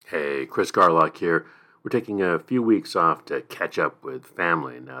Hey, Chris Garlock here. We're taking a few weeks off to catch up with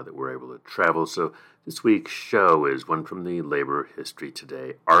family now that we're able to travel, so this week's show is one from the Labor History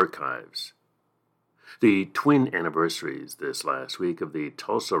Today archives. The twin anniversaries this last week of the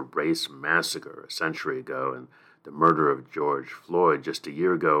Tulsa Race Massacre a century ago and the murder of George Floyd just a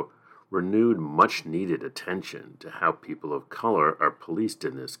year ago renewed much-needed attention to how people of color are policed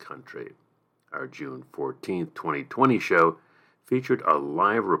in this country. Our June 14th, 2020 show featured a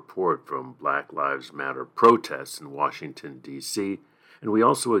live report from Black Lives Matter protests in Washington, D.C., and we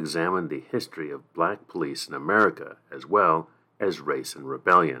also examined the history of black police in America, as well as race and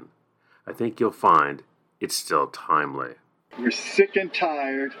rebellion. I think you'll find it's still timely. We're sick and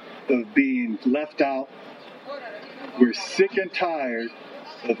tired of being left out. We're sick and tired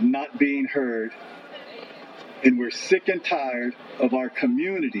of not being heard. And we're sick and tired of our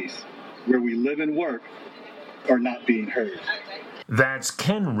communities where we live and work are not being heard. That's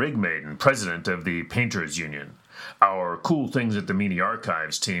Ken Rigmaiden, president of the Painters Union. Our Cool Things at the Meany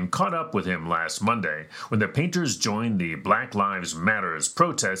Archives team caught up with him last Monday when the painters joined the Black Lives Matters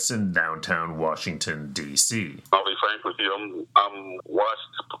protests in downtown Washington, D.C. I'll be frank with you, I'm watched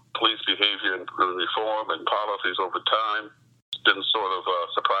police behavior and reform and policies over time. It's been sort of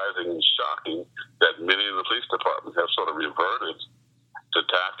surprising and shocking that many of the police departments have sort of reverted to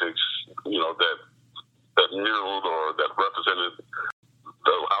tactics, that mirrored or that represented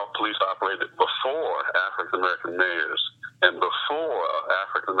how police operated before African-American mayors and before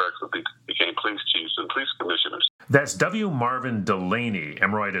African-Americans became police chiefs and police commissioners. That's W. Marvin Delaney,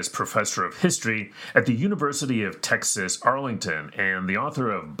 Emeritus Professor of History at the University of Texas, Arlington, and the author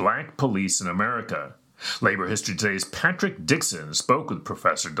of Black Police in America. Labor History Today's Patrick Dixon spoke with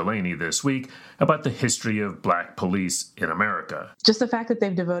Professor Delaney this week about the history of black police in America. Just the fact that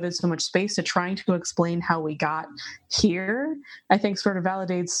they've devoted so much space to trying to explain how we got here, I think sort of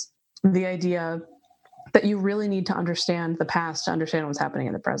validates the idea that you really need to understand the past to understand what's happening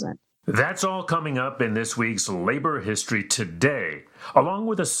in the present. That's all coming up in this week's Labor History Today, along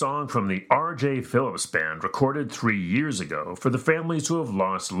with a song from the R.J. Phillips Band recorded 3 years ago for the families who have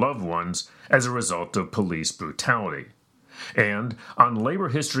lost loved ones as a result of police brutality. And on Labor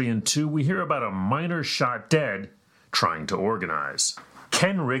History in 2, we hear about a miner shot dead trying to organize.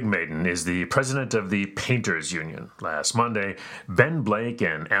 Ken Rigmaiden is the president of the Painters Union. Last Monday, Ben Blake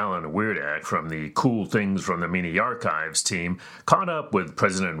and Alan Weirdak from the Cool Things from the Meany Archives team caught up with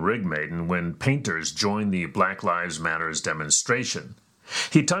President Rigmaiden when painters joined the Black Lives Matters demonstration.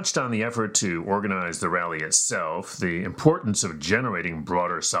 He touched on the effort to organize the rally itself, the importance of generating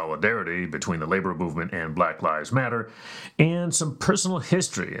broader solidarity between the labor movement and Black Lives Matter, and some personal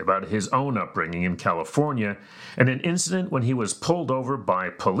history about his own upbringing in California and an incident when he was pulled over by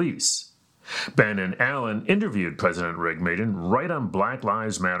police. Ben and Alan interviewed President Rigmaiden right on Black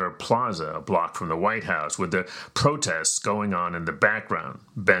Lives Matter Plaza, a block from the White House, with the protests going on in the background.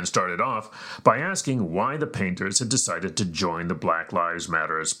 Ben started off by asking why the painters had decided to join the Black Lives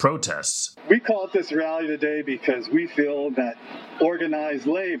Matter's protests. We called this rally today because we feel that organized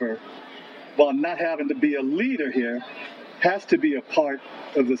labor, while not having to be a leader here, has to be a part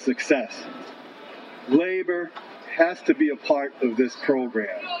of the success. Labor has to be a part of this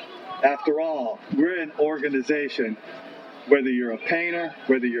program. After all, we're an organization, whether you're a painter,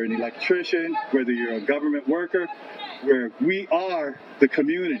 whether you're an electrician, whether you're a government worker, where we are the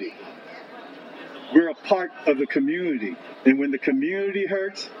community. We're a part of the community. And when the community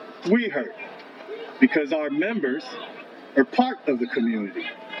hurts, we hurt. Because our members are part of the community.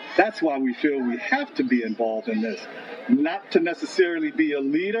 That's why we feel we have to be involved in this. Not to necessarily be a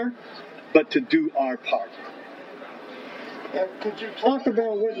leader, but to do our part. And could you talk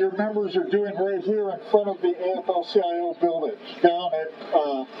about what your members are doing right here in front of the AFL-CIO building, down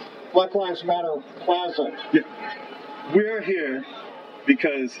at Black Lives Matter Plaza? Yeah. We're here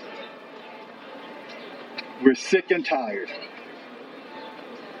because we're sick and tired.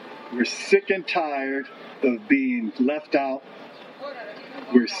 We're sick and tired of being left out.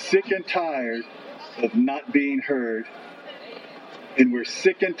 We're sick and tired of not being heard. And we're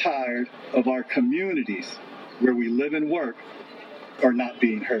sick and tired of our communities where we live and work are not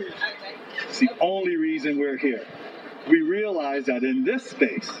being heard. It's the only reason we're here. We realize that in this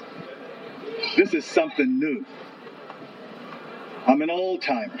space, this is something new. I'm an old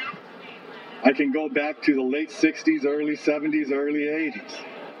timer. I can go back to the late 60s, early 70s, early 80s,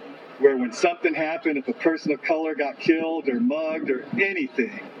 where when something happened, if a person of color got killed or mugged or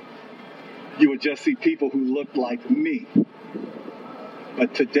anything, you would just see people who looked like me.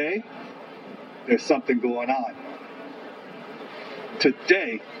 But today, there's something going on.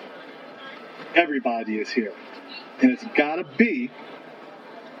 Today, everybody is here. And it's got to be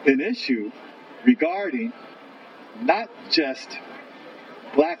an issue regarding not just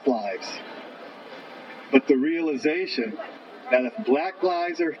black lives, but the realization that if black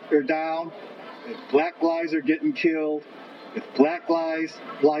lives are down, if black lives are getting killed, if black lives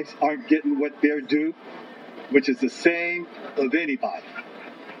aren't getting what they're due, which is the same of anybody,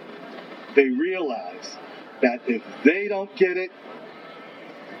 they realize that if they don't get it,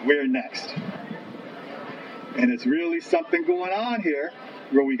 we're next. And it's really something going on here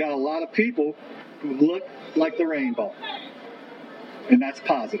where we got a lot of people who look like the rainbow. And that's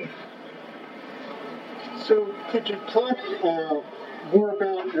positive. So could you talk more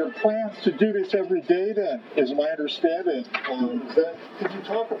about your plans to do this every day then, is my understanding? Could you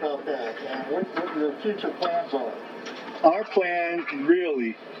talk about that and what your future plans are? Our plan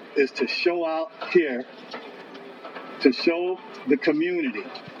really is to show out here, to show the community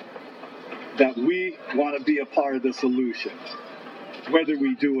that we want to be a part of the solution. Whether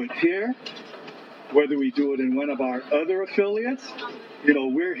we do it here, whether we do it in one of our other affiliates,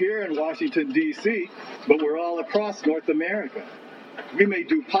 we're here in Washington, D.C., but we're all across North America. We may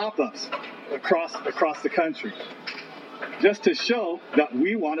do pop-ups across the country just to show that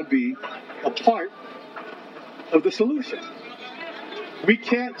we want to be a part of the solution. We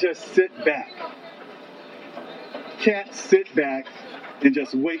can't just sit back. And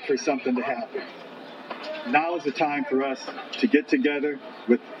just wait for something to happen. Now is the time for us to get together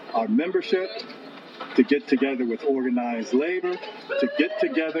with our membership, to get together with organized labor, to get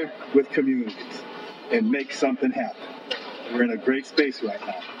together with communities and make something happen. We're in a great space right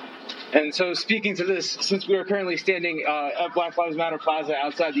now. And so speaking to this, since we are currently standing at Black Lives Matter Plaza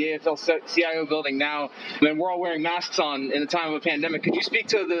outside the AFL-CIO building now, and we're all wearing masks on in the time of a pandemic, could you speak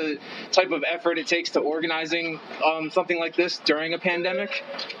to the type of effort it takes to organizing something like this during a pandemic?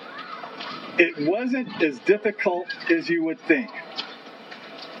 It wasn't as difficult as you would think.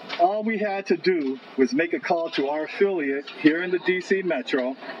 All we had to do was make a call to our affiliate here in the DC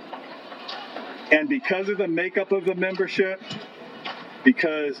Metro, and because of the makeup of the membership,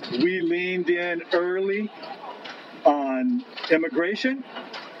 because we leaned in early on immigration,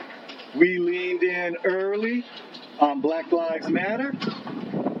 we leaned in early on Black Lives Matter,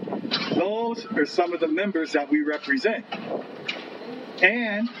 those are some of the members that we represent.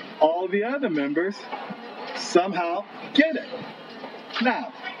 And all the other members somehow get it.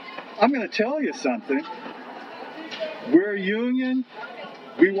 Now, I'm going to tell you something. We're a union.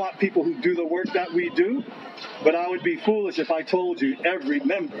 We want people who do the work that we do. But I would be foolish if I told you every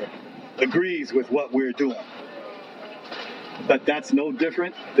member agrees with what we're doing. But that's no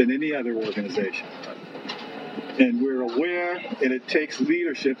different than any other organization. And we're aware, and it takes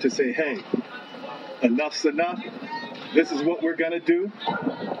leadership to say, hey, enough's enough. This is what we're going to do.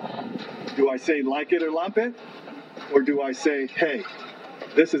 Do I say like it or lump it? Or do I say, hey,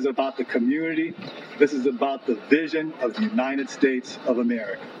 this is about the community. This is about the vision of the United States of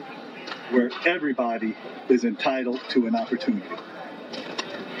America, where everybody is entitled to an opportunity.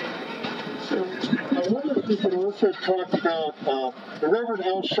 So I wonder if you could also talk about the Reverend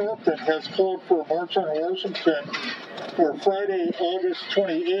Al Sharpton has called for a march on Washington for Friday, August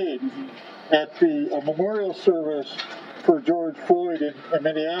 28th at the memorial service for George Floyd in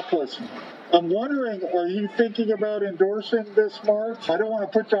Minneapolis. I'm wondering, are you thinking about endorsing this march? I don't want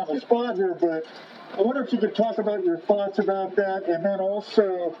to put you on the spot here, but I wonder if you could talk about your thoughts about that, and then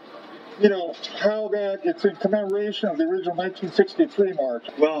also, how that it's in commemoration of the original 1963 march.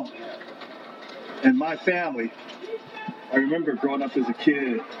 Well, in my family, I remember growing up as a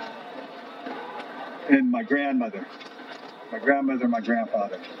kid, and my grandmother, my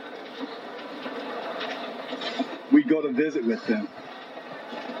grandfather, we'd go to visit with them.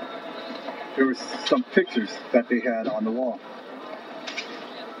 There were some pictures that they had on the wall.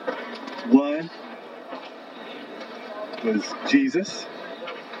 One was Jesus.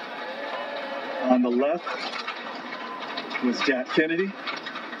 On the left was Jack Kennedy.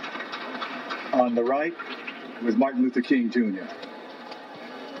 On the right was Martin Luther King Jr.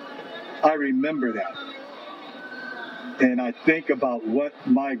 I remember that. And I think about what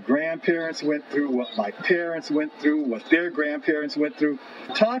my grandparents went through, what my parents went through, what their grandparents went through,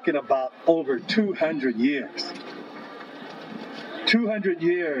 talking about over 200 years. 200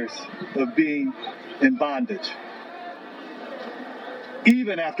 years of being in bondage.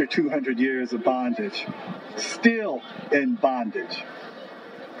 Even after 200 years of bondage, still in bondage.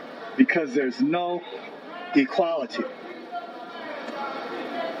 Because there's no equality.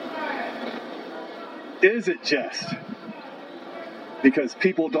 Is it just because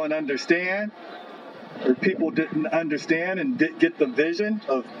people don't understand, or people didn't understand and didn't get the vision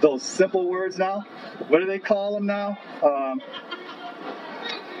of those simple words now? What do they call them now?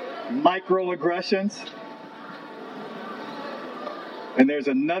 microaggressions. And there's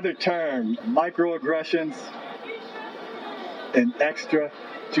another term, microaggressions and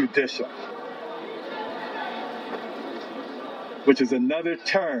extrajudicial, which is another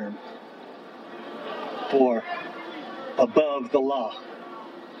term for above the law,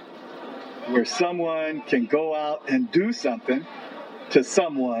 where someone can go out and do something to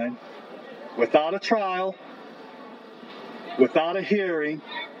someone without a trial, without a hearing,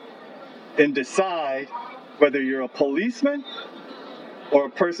 and decide whether you're a policeman or a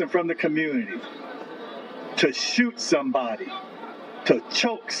person from the community, to shoot somebody, to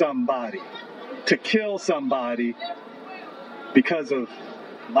choke somebody, to kill somebody because of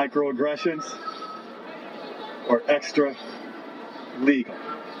microaggressions or extra legal.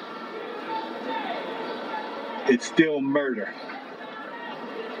 It's still murder.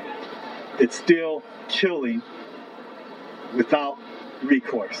 It's still killing without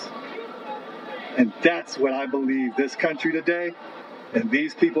recourse. And that's what I believe this country today and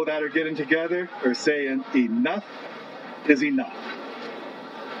these people that are getting together are saying enough is enough.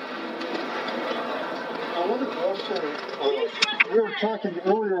 I wanted to also, we were talking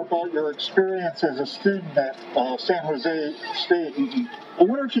earlier about your experience as a student at San Jose State. I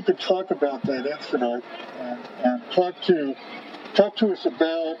wonder if you could talk about that incident and talk to us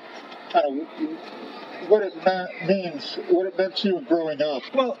about what it meant to you growing up.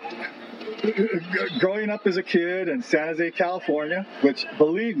 Well, growing up as a kid in San Jose, California, which,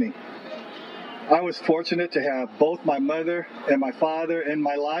 believe me, I was fortunate to have both my mother and my father in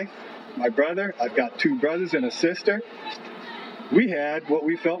my life. My brother, I've got two brothers and a sister. We had what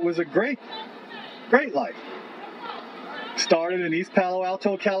we felt was a great life. Started in East Palo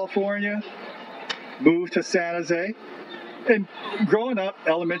Alto, California, moved to San Jose, and growing up,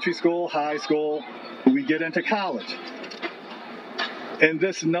 elementary school, high school, we get into college. And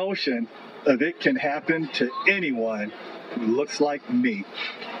this notion of it can happen to anyone who looks like me.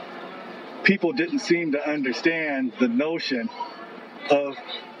 People didn't seem to understand the notion of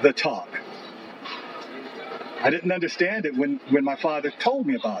the talk. I didn't understand it when my father told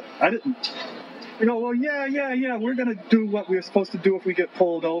me about it. I didn't, well, yeah, we're going to do what we're supposed to do if we get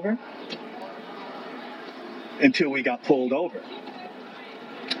pulled over. Until we got pulled over.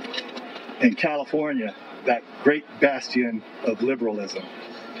 In California, that great bastion of liberalism.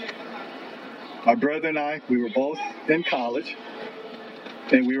 My brother and I, we were both in college,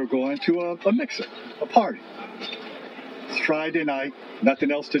 and we were going to a mixer, a party. It's Friday night,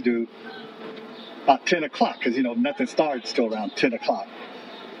 nothing else to do. About 10 o'clock, because, nothing starts till around 10 o'clock.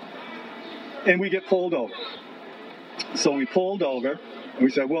 And we get pulled over. So we pulled over, and we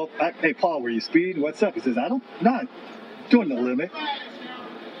said, well, hey, Paul, were you speeding? What's up? He says, I'm not doing the limit.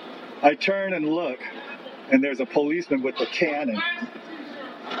 I turn and look, and there's a policeman with a cannon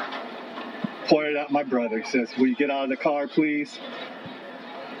pointed at my brother. He says, will you get out of the car, please?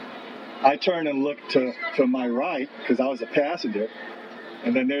 I turn and look to my right, because I was a passenger,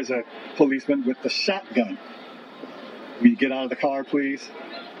 and then there's a policeman with the shotgun. Will you get out of the car, please?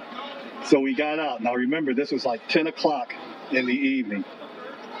 So we got out. Now remember, this was like 10 o'clock in the evening.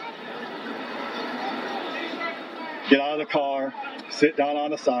 Get out of the car, sit down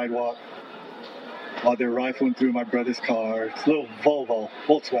on the sidewalk while they're rifling through my brother's car. It's a little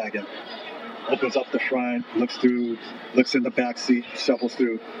Volkswagen. Opens up the front, looks through, looks in the back seat, shuffles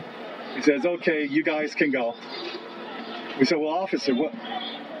through. He says, okay, you guys can go. We said, well, officer, why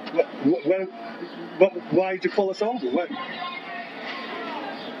did you pull us over?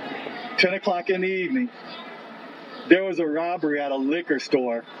 10 o'clock in the evening. There was a robbery at a liquor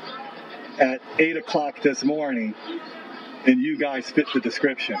store at 8 o'clock this morning, and you guys fit the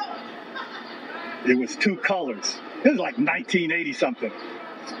description. It was two colors. It was like 1980 something.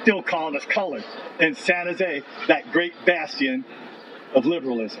 Still calling us colored. In San Jose, that great bastion of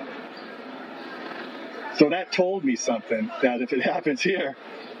liberalism. So that told me something, that if it happens here,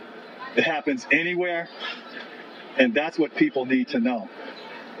 it happens anywhere, and that's what people need to know.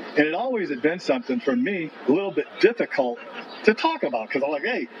 And it always had been something for me a little bit difficult to talk about, because I'm like,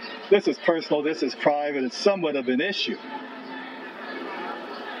 hey, this is personal, this is private, it's somewhat of an issue.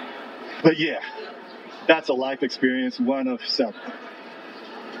 But yeah, that's a life experience, one of several.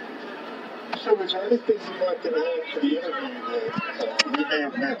 So is there anything you'd like to add to the interview that we may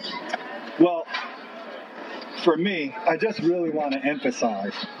have missed? Well, for me, I just really want to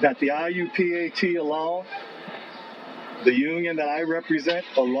emphasize that the IUPAT alone, the union that I represent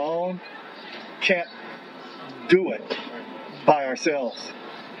alone, can't do it by ourselves.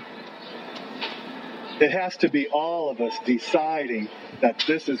 It has to be all of us deciding that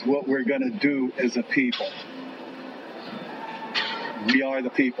this is what we're going to do as a people. We are the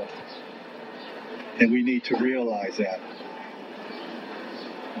people. And we need to realize that.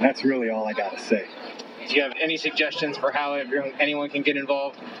 And that's really all I got to say. Do you have any suggestions for how anyone can get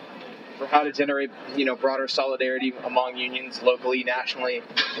involved, for how to generate, broader solidarity among unions locally, nationally?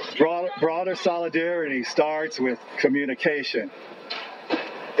 Broader solidarity starts with communication.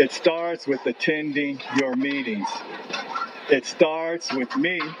 It starts with attending your meetings. It starts with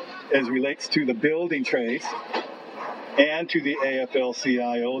me as relates to the building trades and to the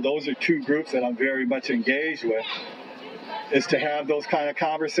AFL-CIO. Those are two groups that I'm very much engaged with, is to have those kind of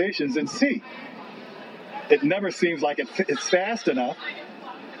conversations and see. It never seems like it's fast enough.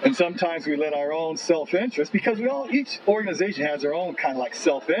 And sometimes we let our own self-interest, because each organization has their own kind of like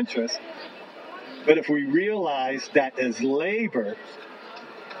self-interest. But if we realize that as labor,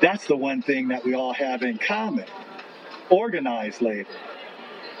 that's the one thing that we all have in common, organized labor.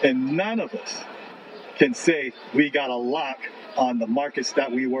 And none of us can say we got a lock on the markets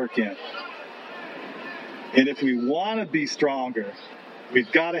that we work in. And if we want to be stronger,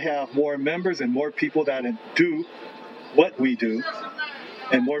 we've got to have more members and more people that do what we do,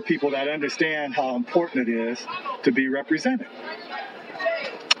 and more people that understand how important it is to be represented.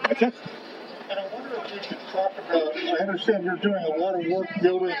 That's it. And I wonder if you could talk about, I understand you're doing a lot of work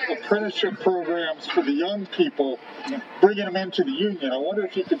building apprenticeship programs for the young people, bringing them into the union. I wonder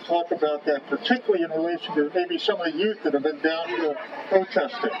if you could talk about that, particularly in relation to maybe some of the youth that have been down here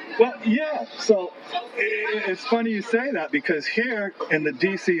protesting. Well, yeah. So it's funny you say that, because here in the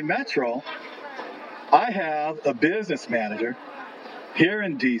D.C. Metro, I have a business manager here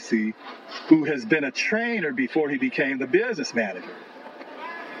in D.C. who has been a trainer before he became the business manager.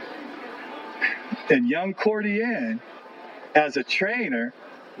 And young Cordian, as a trainer,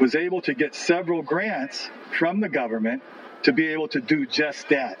 was able to get several grants from the government to be able to do just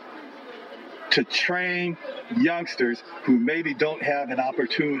that, to train youngsters who maybe don't have an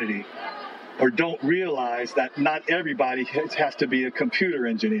opportunity or don't realize that not everybody has to be a computer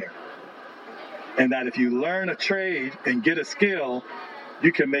engineer. And that if you learn a trade and get a skill,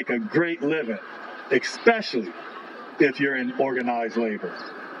 you can make a great living, especially if you're in organized labor.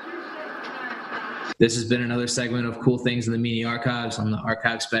 This has been another segment of Cool Things in the Media Archives. I'm the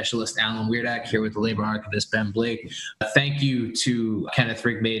archive specialist, Alan Weirdak, here with the labor archivist, Ben Blake. Thank you to Kenneth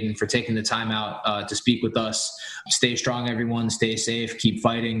Rigmaiden for taking the time out to speak with us. Stay strong, everyone. Stay safe. Keep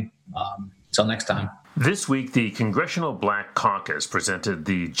fighting. Until next time. This week, the Congressional Black Caucus presented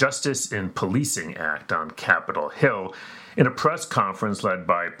the Justice in Policing Act on Capitol Hill in a press conference led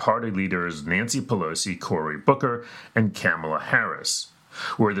by party leaders Nancy Pelosi, Cory Booker, and Kamala Harris.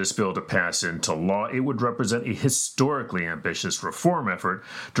 Were this bill to pass into law, it would represent a historically ambitious reform effort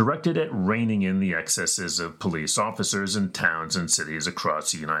directed at reining in the excesses of police officers in towns and cities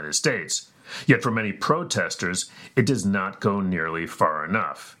across the United States. Yet for many protesters, it does not go nearly far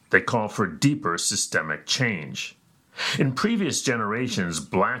enough. They call for deeper systemic change. In previous generations,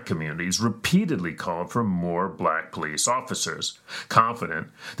 black communities repeatedly called for more black police officers, confident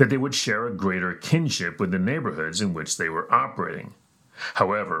that they would share a greater kinship with the neighborhoods in which they were operating.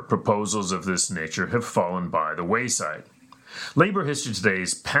 However, proposals of this nature have fallen by the wayside. Labor History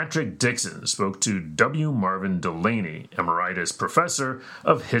Today's Patrick Dixon spoke to W. Marvin Delaney, Emeritus Professor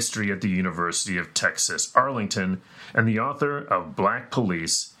of History at the University of Texas, Arlington, and the author of Black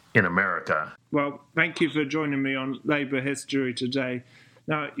Police in America. Well, thank you for joining me on Labor History Today.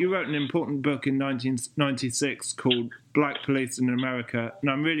 Now, you wrote an important book in 1996 called Black Police in America, and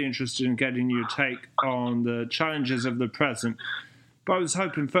I'm really interested in getting your take on the challenges of the present. But I was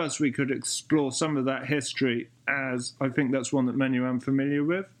hoping first we could explore some of that history, as I think that's one that many are unfamiliar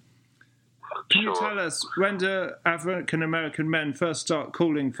with. Can you tell us, when do African-American men first start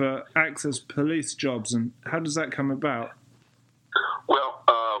calling for access police jobs, and how does that come about? Well,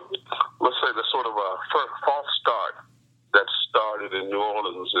 let's say the sort of a false start that started in New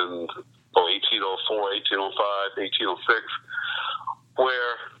Orleans in 1804, 1805, 1806,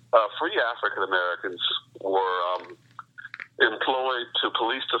 where free African-Americans were employed to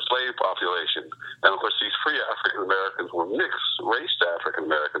police the slave population. And of course, these free African-Americans were mixed race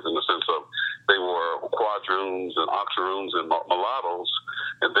African-Americans in the sense of they were quadroons and octoroons and mulattoes,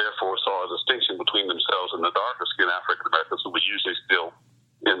 and therefore saw a distinction between themselves and the darker-skinned African-Americans who were usually still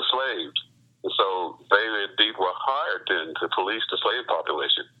enslaved. And so they indeed were hired then to police the slave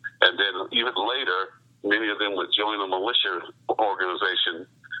population. And then even later, many of them would join a militia organization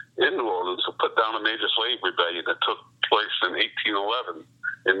in New Orleans to put down a major slave rebellion that took place in 1811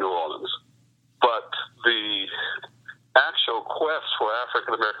 in New Orleans. But the actual quest for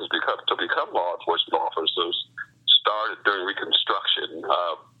African Americans to become law enforcement officers started during Reconstruction.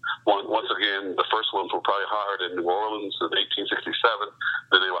 Once again, the first ones were probably hired in New Orleans in 1867,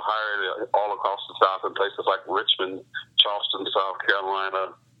 hired all across the South in places like Richmond, Charleston, South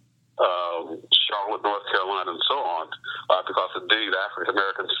Carolina, Charlotte, North Carolina, and so on, because indeed African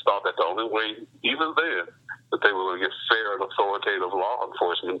Americans thought that the only way, even then, that they were going to get fair and authoritative law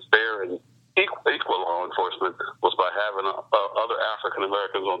enforcement, fair and equal law enforcement, was by having other African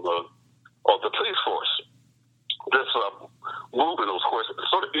Americans on the police force. This movement, of course,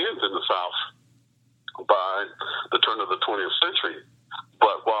 sort of ends in the South by the turn of the 20th century.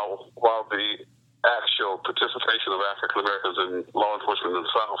 But while the actual participation of African Americans in law enforcement in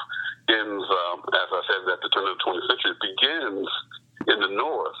the South ends, as I said, at the turn of the 20th century, it begins in the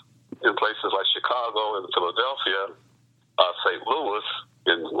North, in places like Chicago and Philadelphia, St. Louis,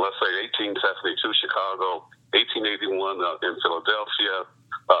 in, let's say, 1872 Chicago, 1881 in Philadelphia,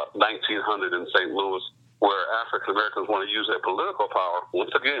 1900 in St. Louis, where African Americans want to use their political power,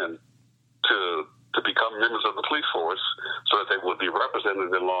 once again, to become members of the police force so that they would be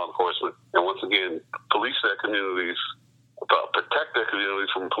represented in law enforcement and, once again, police their communities, protect their communities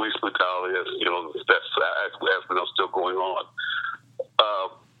from police brutality, as you know, that's as we know still going on.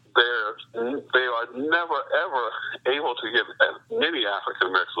 They are never, ever able to get as many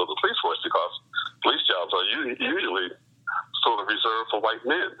African Americans to the police force because police jobs are usually sort of reserved for white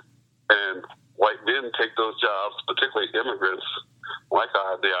men. And white men take those jobs, particularly immigrants like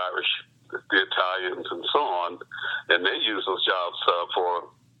the Irish, the Italians, and so on, and they use those jobs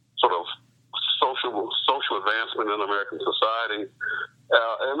for sort of social advancement in American society.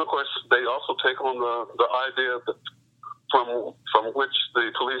 And, of course, they also take on the idea that from which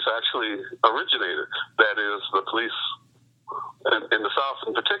the police actually originated. That is, the police, in the South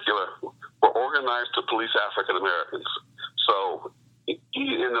in particular, were organized to police African Americans. So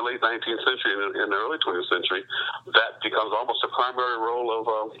in the late 19th century and in the early 20th century, that becomes almost a primary role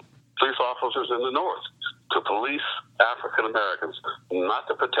of police officers in the North, to police African Americans, not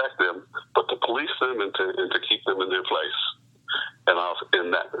to protect them, but to police them and to keep them in their place. And I'll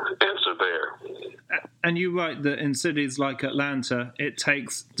end that answer there. And you write that in cities like Atlanta, it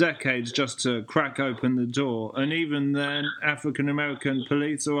takes decades just to crack open the door. And even then, African American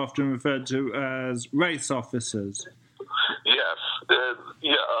police are often referred to as race officers. Yes.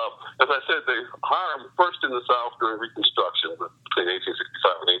 As I said, they hire them first in the South during Reconstruction between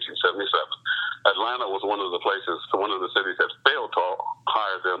 1865 and 1877. Atlanta was one of the cities that failed to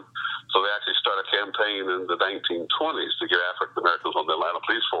hire them. So they actually started a campaign in the 1920s to get African Americans on the Atlanta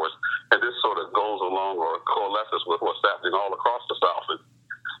police force. And this sort of goes along or coalesces with what's happening all across the South.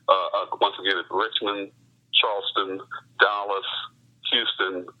 Once again, it's Richmond, Charleston, Dallas,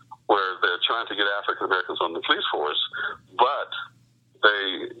 Houston, where they're trying to get African Americans on the police force. But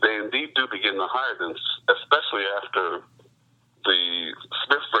they indeed do begin to hire them, especially after the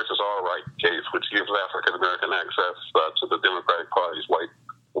Smith versus Allwright case, which gives African American access to the Democratic Party's white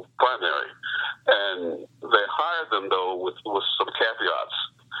primary. And they hire them, though, with some caveats.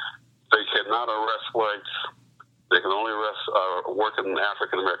 They cannot arrest whites. They can only work in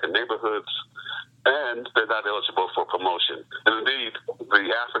African American neighborhoods, and they're not eligible for promotion. And indeed, the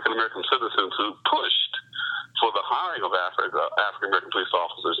African American citizens who pushed for the hiring of African American police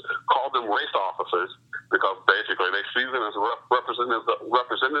officers called them race officers because basically they see them as representatives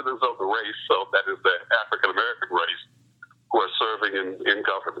of the race, so that is the African American race, who are serving in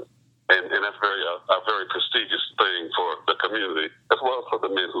government. And that's a very prestigious thing for the community as well as for the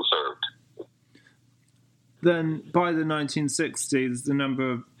men who served. Then by the 1960s, the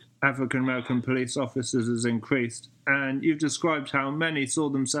number of African-American police officers has increased, and you've described how many saw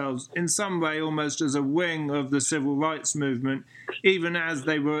themselves in some way almost as a wing of the civil rights movement, even as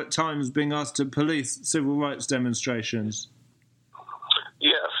they were at times being asked to police civil rights demonstrations.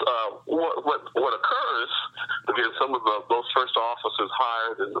 Yes. What occurs, again, some of those first officers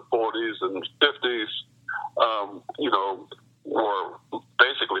hired in the 40s and 50s, were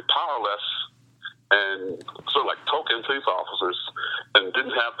basically powerless and sort of like token police officers, and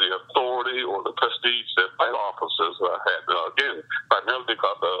didn't have the authority or the prestige that white officers had. Again, primarily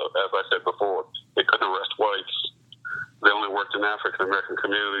because, as I said before, they couldn't arrest whites. They only worked in African American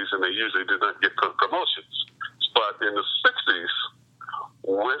communities, and they usually did not get promotions. But in the 60s,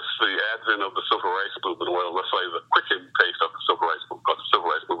 with the advent of the civil rights movement, well, let's say the quickened pace of the civil rights movement, because the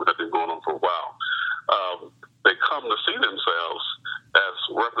civil rights movement had been going on for a while, they come to see themselves as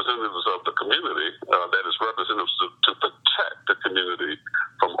representatives of the community, that is, representatives to protect the community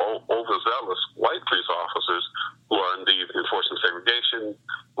from overzealous white police officers who are indeed enforcing segregation,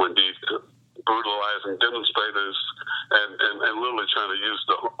 who are indeed brutalizing demonstrators, and literally trying to use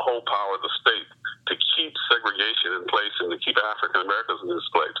the whole power of the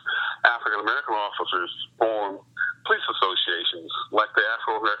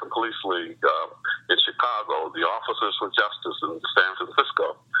American Police League in Chicago, the Officers for Justice in San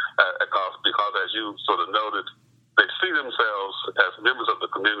Francisco, because as you sort of noted, they see themselves as members of the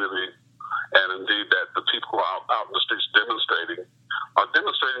community, and indeed that the people who are out in the streets demonstrating are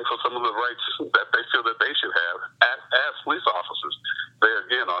demonstrating for some of the rights that they feel that they should have as police officers. They,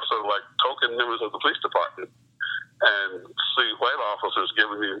 again, are sort of like token members of the police department, and see white officers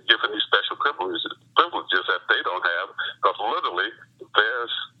given these special privileges that they don't have, because literally their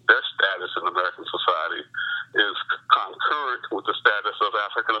status in American society is concurrent with the status of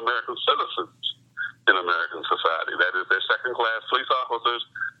African American citizens in American society. That is, they're second-class police officers,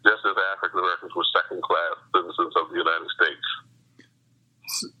 just as African Americans were second-class citizens of the United States.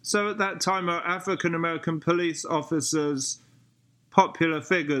 So at that time, are African American police officers popular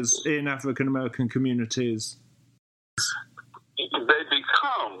figures in African American communities? They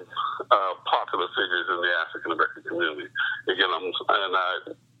become popular figures in the African American community. Again,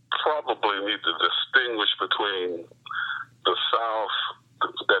 I probably need to distinguish between the South,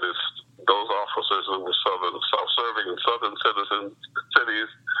 that is, those officers who were serving in southern cities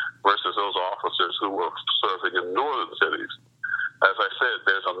versus those officers who were serving in northern cities. As I said,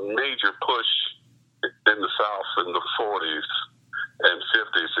 there's a major push in the South in the 40s and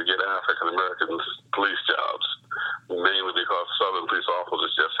 50s to get African Americans police jobs, mainly because southern police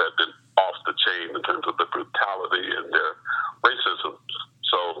officers just had been off the chain in terms of the brutality and their racism.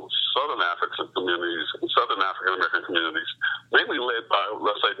 So southern African American communities, mainly led by,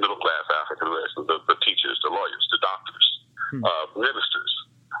 let's say, middle-class African Americans, the teachers, the lawyers, the doctors, ministers,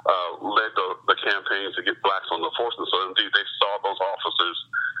 led the campaigns to get blacks on the force. And so, indeed, they saw those officers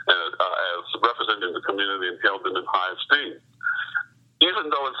as representing the community and held them in high esteem.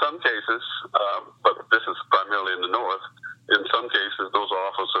 Even though in some cases, but this is primarily in the North, in some cases those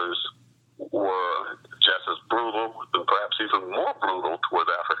officers were just as brutal and perhaps even more brutal toward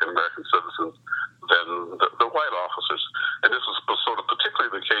African American citizens than the white officers. And this was sort of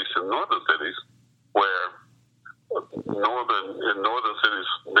particularly the case in northern cities, where in northern cities,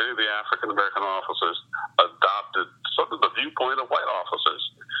 many of the African American officers adopted sort of the viewpoint of white officers,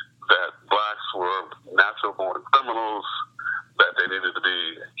 that blacks were natural-born criminals, that they needed to be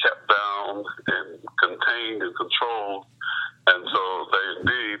kept down and contained and controlled, and so they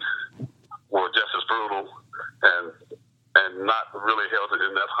indeed were just as brutal and not really held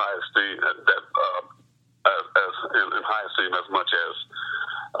in that high esteem, in high esteem as much as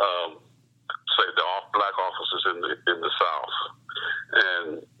say the black officers in the South.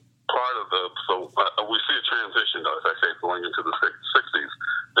 And part of we see a transition, as I say, going into the 60s.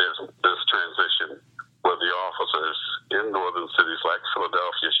 There's this transition where the officers in northern cities like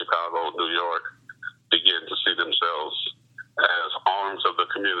Philadelphia, Chicago, New York begin to see themselves as arms of the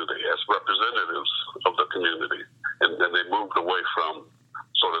community, as representatives of the community. And then they moved away from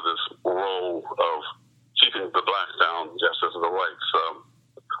sort of this role of keeping the blacks down just as the whites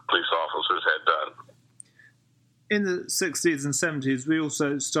police officers had done. In the 60s and 70s, we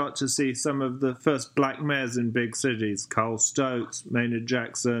also start to see some of the first black mayors in big cities: Carl Stokes, Maynard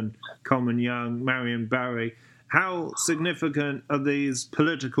Jackson, Coleman Young, Marion Barry. How significant are these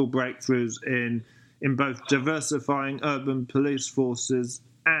political breakthroughs in both diversifying urban police forces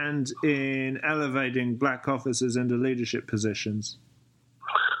and in elevating black officers into leadership positions?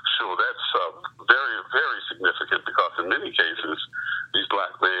 Sure, that's very, very significant, because in many cases, these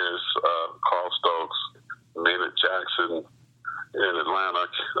black mayors, Carl Stokes, Maynard Jackson in Atlanta,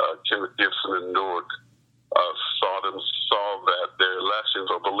 Kenneth Gibson in Newark, saw that their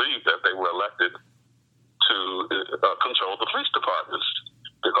elections, or believed that they were elected to control the police departments,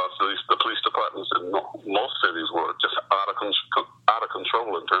 because the police departments in most cities were just out of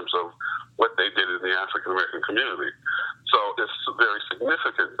control in terms of what they did in the African American community. So it's very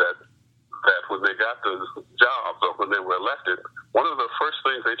significant that when they got the jobs, or when they were elected, one of the first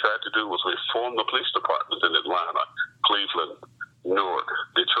things they tried to do was reform the police departments in Atlanta, Cleveland, Newark,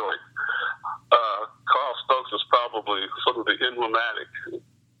 Detroit. Carl Stokes is probably sort of the emblematic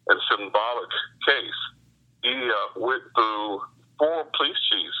and symbolic case. He went through 4 police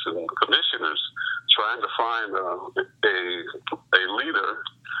chiefs and commissioners trying to find a leader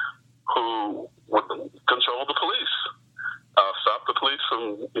who would control the police, stop the police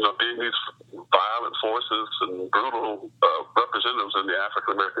from being these violent forces and brutal representatives in the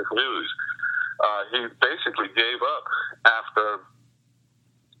African American communities. He basically gave up after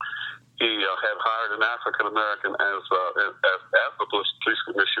he had hired an African American as the police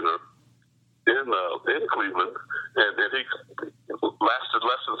commissioner in Cleveland, and he lasted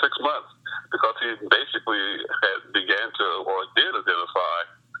less than 6 months, because he basically began to, or did identify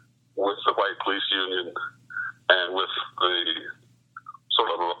with the white police union and with the sort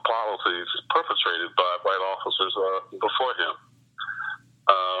of policies perpetrated by white officers before him.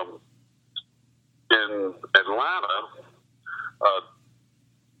 In Atlanta,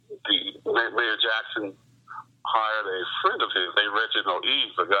 Mayor Jackson hired a friend of his, Reginald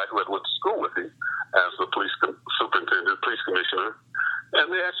Eves, a guy who had went to school with him, as the police superintendent, police commissioner,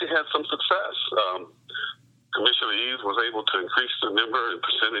 and they actually had some success. Commissioner Eves was able to increase the number and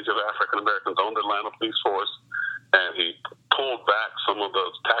percentage of African Americans on the Atlanta police force, and he pulled back some of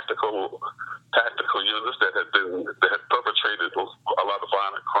those tactical units that had perpetrated a lot of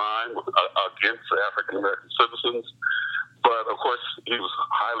violent crime against African American citizens. But of course, he was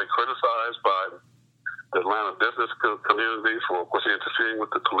highly criticized by the Atlanta business community for, of course, interfering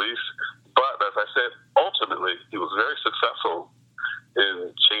with the police. But as I said, ultimately, he was very successful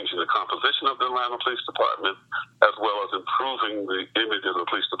in changing the composition of the Atlanta Police Department, as well as improving the image of the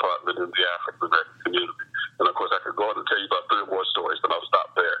police department in the African American community. And of course, I could go on and tell you about 3 or more stories, but I'll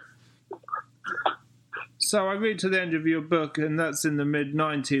stop there. So I read to the end of your book, and that's in the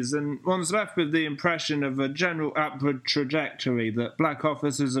mid-90s, and one's left with the impression of a general upward trajectory that black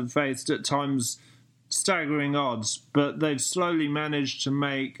officers have faced at times staggering odds, but they've slowly managed to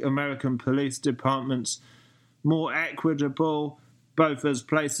make American police departments more equitable, both as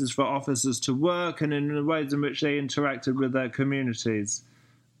places for officers to work and in the ways in which they interacted with their communities.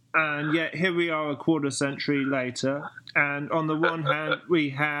 And yet here we are a quarter century later, and on the one hand we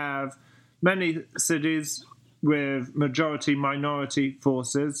have many cities with majority-minority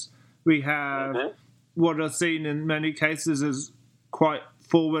forces. We have what are seen in many cases as quite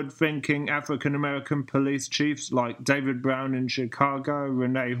forward-thinking African-American police chiefs like David Brown in Chicago,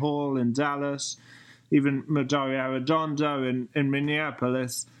 Renee Hall in Dallas, even Madari Arredondo in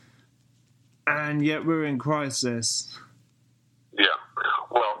Minneapolis. And yet we're in crisis. Yeah.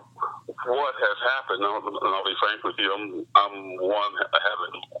 Well, what has happened, and I'll be frank with you, I'm one,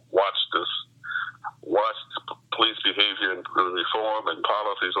 having watched police behavior and reform and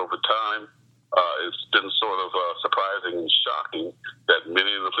policies over time. It's been sort of surprising and shocking that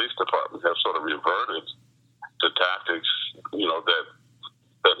many of the police departments have sort of reverted to tactics,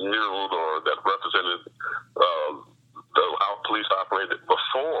 that mirrored or that represented how police operated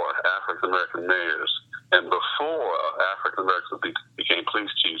before African American mayors and before African Americans became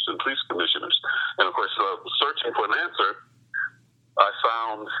police chiefs and police commissioners. And of course, searching for an answer, I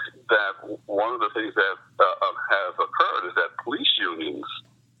found that one of the things that has occurred is that police unions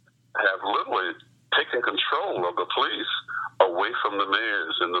have literally taken control of the police away from the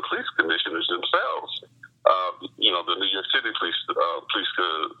mayors and the police commissioners themselves. The New York City police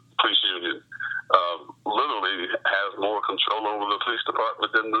union literally has more control over the police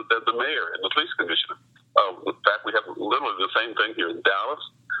department than the mayor and the police commissioner. In fact, we have literally the same thing here in Dallas,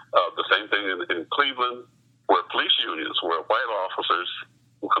 the same thing in Cleveland, where police unions, where white officers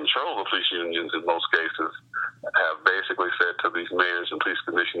who control the police unions in most cases, have basically said to these mayors and police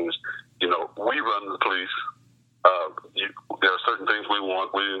commissioners, we run the police. There are certain things we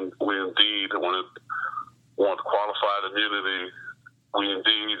want. We indeed want qualified immunity. We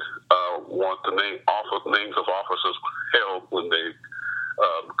indeed want the names of officers held when they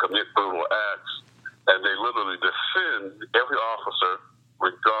commit brutal acts. And they literally defend every officer,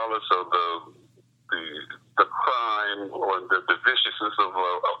 regardless of the crime or the viciousness of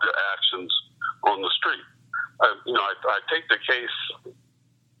their actions on the street. I take the case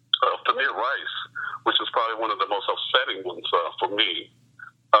of Tamir Rice, which is probably one of the most upsetting ones for me,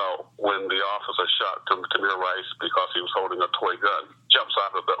 when the officer shot Tamir Rice because he was holding a toy gun.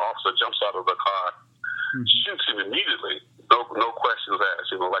 The officer jumps out of the car, shoots him immediately, no questions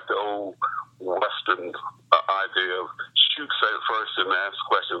asked, like the old Western idea of shoot first and ask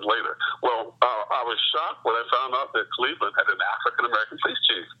questions later. Well, I was shocked when I found out that Cleveland had an African American police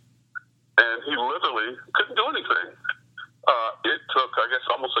chief, and he literally couldn't do anything. It took, I guess,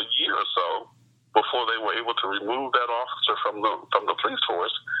 almost a year or so before they were able to remove that officer from the police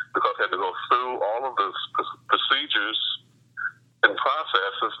force, because they had to go through all of the procedures and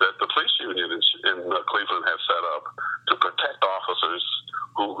processes that the police union in Cleveland had set up to protect officers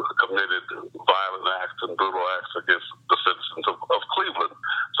who committed violent acts and brutal acts against the citizens of Cleveland.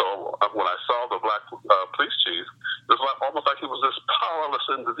 So when I saw the black police chief, it was almost like he was this powerless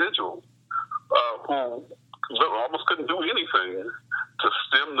individual who almost couldn't do anything to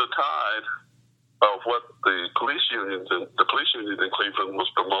stem the tide of what the police union in Cleveland was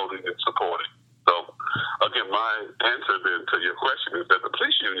promoting and supporting. So, again, my answer then to your question is that the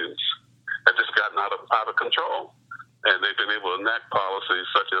police unions have just gotten out of control, and they've been able to enact policies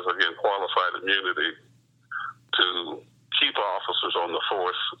such as, again, qualified immunity to keep officers on the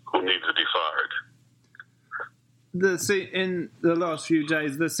force who need to be fired. in the last few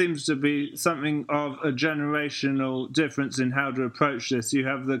days, there seems to be something of a generational difference in how to approach this. You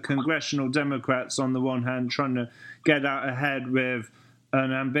have the congressional Democrats on the one hand trying to get out ahead with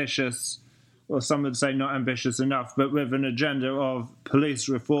an ambitious, or some would say not ambitious enough, but with an agenda of police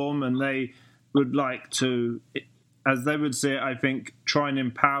reform, and they would like to, as they would see it, I think, try and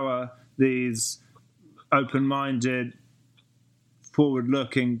empower these open-minded,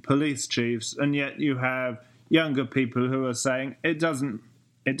 forward-looking police chiefs, and yet you have younger people who are saying it doesn't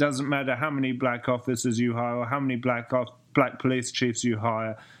matter how many black officers you hire or how many black police chiefs you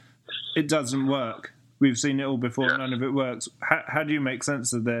hire, it doesn't work. We've seen it all before. Yes. None of it works. How do you make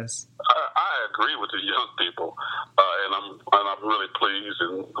sense of this? I agree with the young people, and I'm really pleased,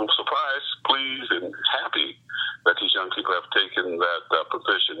 and I'm surprised, pleased, and happy that these young people have taken that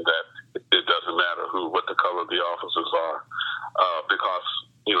position that it doesn't matter what the color of the officers are, because,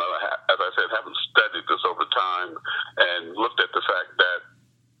 you know, as I said, having studied this over time and looked at the fact that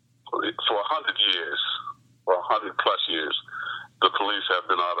for 100 years, or 100 plus years, the police have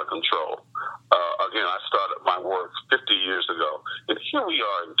been out of control. Again, I started my work 50 years ago, and here we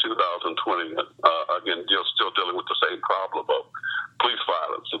are in 2020, again, still dealing with the same problem of police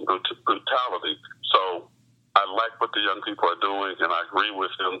violence and brutality. So I like what the young people are doing, and I agree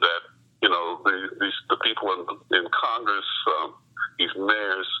with them that, you know, the people in Congress, these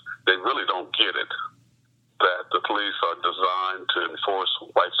mayors, they really don't get it, that the police are designed to enforce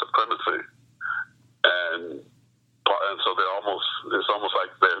white supremacy. And so it's almost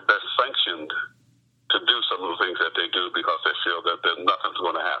like they're sanctioned to do some of the things that they do because they feel that nothing's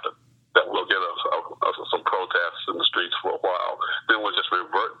going to happen, that we'll get some protests in the streets for a while, then we'll just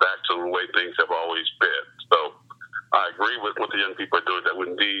revert back to the way things have always been. So I agree with what the young people are doing, that we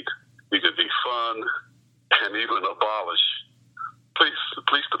need to defund and even abolish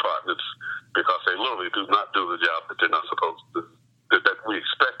police departments, because they literally do not do the job that they're not supposed to do, that we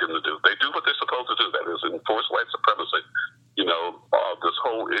expect them to do. They do what they're supposed to do, that is enforce white supremacy. You know, this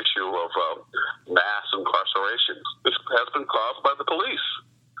whole issue of mass incarceration, this has been caused by the police,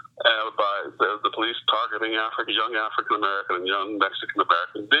 by the police targeting young African American and young Mexican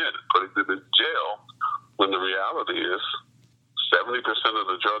American men, putting them in jail, when the reality is 70% of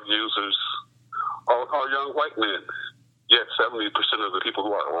the drug users are young white men. Yet 70% of the people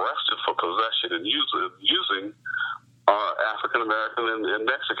who are arrested for possession and using are African American and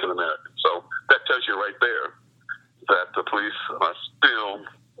Mexican American. So that tells you right there that the police are still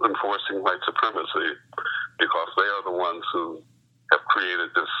enforcing white supremacy, because they are the ones who have created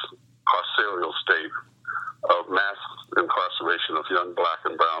this carceral state of mass incarceration of young black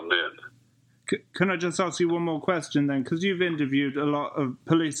and brown men. Can I just ask you one more question then? Because you've interviewed a lot of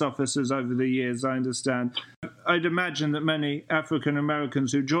police officers over the years, I understand. I'd imagine that many African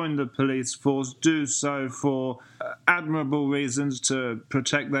Americans who join the police force do so for admirable reasons, to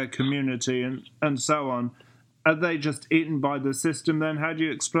protect their community and so on. Are they just eaten by the system then? How do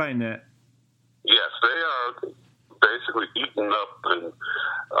you explain it? Yes, they are basically eaten up and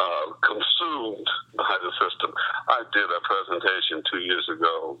consumed by the system. I did a presentation 2 years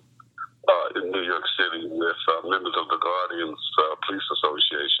ago in New York City with members of the Guardians Police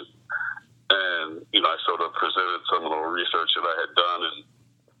Association. And, you know, I sort of presented some of the research that I had done, and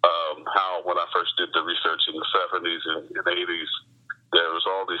how when I first did the research in the 70s and 80s, there was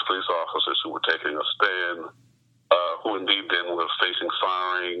all these police officers who were taking a stand, who indeed then were facing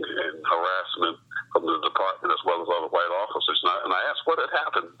firing and harassment from the department as well as other white officers. And I asked what had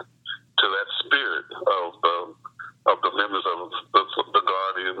happened to that spirit of the members of the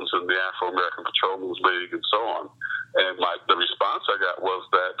Guardians and the Afro-American Patrolmen's League and so on. And the response I got was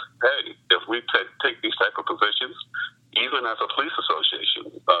that, hey, if we take these type of positions, even as a police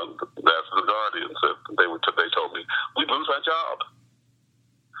association, as the Guardians, they told me, we'd lose our job.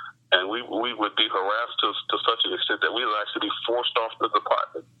 And we would be harassed to such an extent that we would actually be forced off the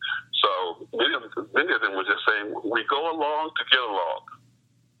department. So many of them were just saying, we go along to get along.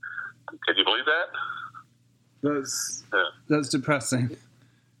 Can you believe that? That's depressing.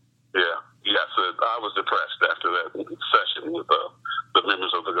 Yeah. Yes, I was depressed after that session with the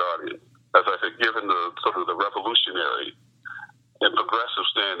members of the Guardian. As I said, given the sort of the revolutionary and progressive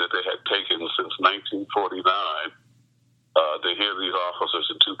stand that they had taken since 1949, to hear these officers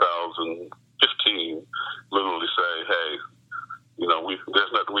in 2015 literally say, hey, you know,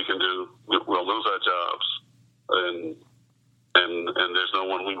 there's nothing we can do. We'll lose our jobs. And there's no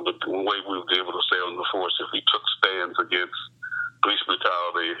way we would be able to stay on the force if we took stands against police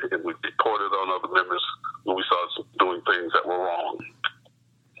brutality and we reported on other members when we saw doing things that were wrong.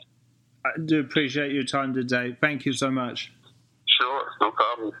 I do appreciate your time today. Thank you so much. Sure, no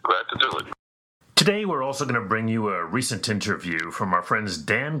problem. Glad to do it. Today, we're also going to bring you a recent interview from our friends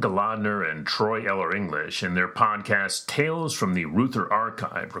Dan Golodner and Troy Eller English in their podcast Tales from the Reuther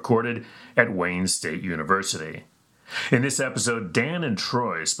Archive, recorded at Wayne State University. In this episode, Dan and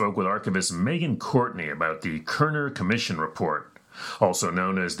Troy spoke with archivist Megan Courtney about the Kerner Commission Report. Also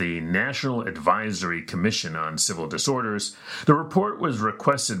known as the National Advisory Commission on Civil Disorders, the report was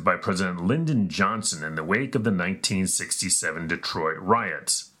requested by President Lyndon Johnson in the wake of the 1967 Detroit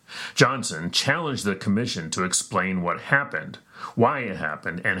riots. Johnson challenged the commission to explain what happened, why it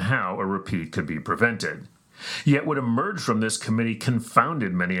happened, and how a repeat could be prevented. Yet what emerged from this committee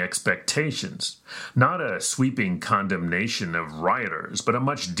confounded many expectations. Not a sweeping condemnation of rioters, but a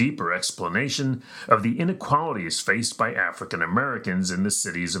much deeper explanation of the inequalities faced by African Americans in the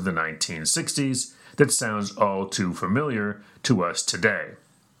cities of the 1960s that sounds all too familiar to us today.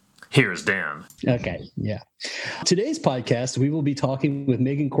 Here's Dan. Okay, yeah. Today's podcast, we will be talking with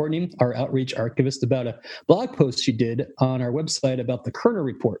Megan Courtney, our outreach archivist, about a blog post she did on our website about the Kerner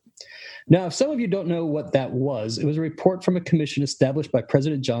Report. Now, if some of you don't know what that was, it was a report from a commission established by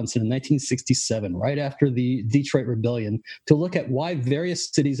President Johnson in 1967, right after the Detroit Rebellion, to look at why various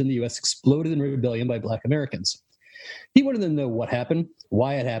cities in the U.S. exploded in rebellion by Black Americans. He wanted to know what happened,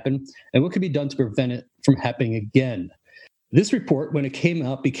 why it happened, and what could be done to prevent it from happening again. This report, when it came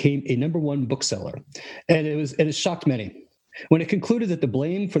out, became a #1 bookseller, and it shocked many. When it concluded that the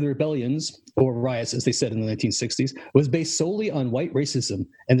blame for the rebellions, or riots, as they said in the 1960s, was based solely on white racism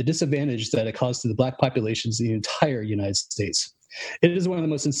and the disadvantage that it caused to the Black populations in the entire United States. It is one of the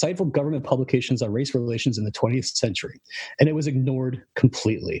most insightful government publications on race relations in the 20th century, and it was ignored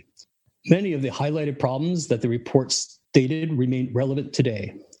completely. Many of the highlighted problems that the report stated remain relevant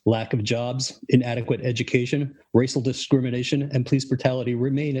today. Lack of jobs, inadequate education, racial discrimination, and police brutality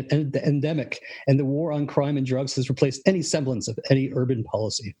remain an endemic, and the war on crime and drugs has replaced any semblance of any urban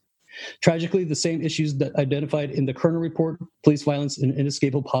policy. Tragically, the same issues that identified in the Kerner Report, police violence and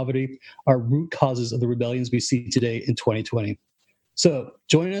inescapable poverty, are root causes of the rebellions we see today in 2020. So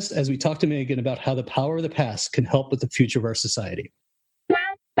join us as we talk to Megan about how the power of the past can help with the future of our society.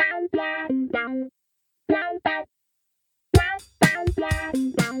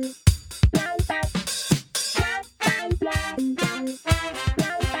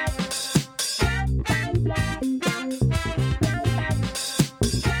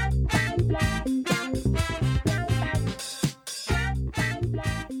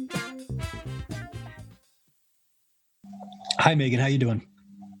 Hi, Megan. How you doing?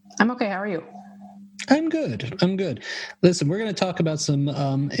 I'm okay. How are you? I'm good. Listen, we're going to talk about some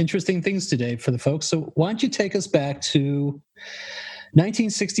interesting things today for the folks. So why don't you take us back to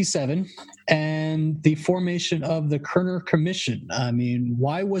 1967 and the formation of the Kerner Commission? I mean,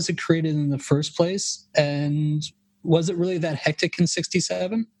 why was it created in the first place? And was it really that hectic in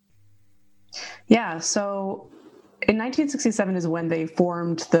 67? Yeah, so in 1967 is when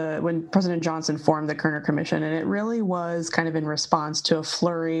when President Johnson formed the Kerner Commission, and it really was kind of in response to a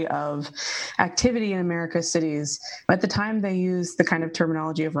flurry of activity in America's cities. At the time, they used the kind of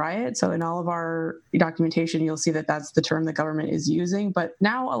terminology of riot. So in all of our documentation, you'll see that that's the term the government is using. But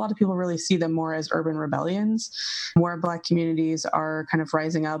now a lot of people really see them more as urban rebellions, where Black communities are kind of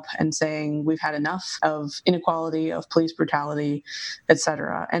rising up and saying, we've had enough of inequality, of police brutality, et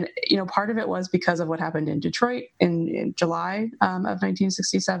cetera. And, part of it was because of what happened in Detroit in July of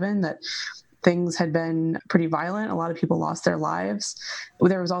 1967, that things had been pretty violent. A lot of people lost their lives.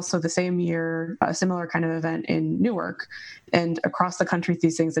 There was also the same year a similar kind of event in Newark, and across the country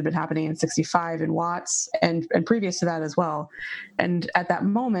these things had been happening in 65 in Watts and previous to that as well. And at that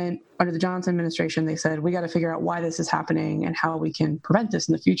moment, under the Johnson administration, they said, we got to figure out why this is happening and how we can prevent this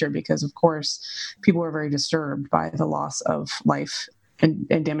in the future, because of course people were very disturbed by the loss of life and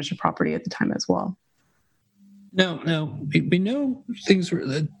damage to property at the time as well. No, we know things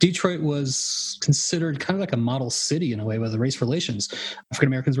were. Detroit was considered kind of like a model city in a way with the race relations. African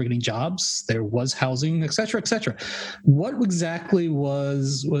Americans were getting jobs, there was housing, et cetera, et cetera. What exactly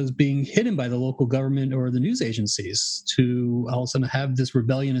was being hidden by the local government or the news agencies to all of a sudden have this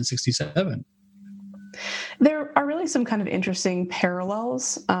rebellion in 67? There are really some kind of interesting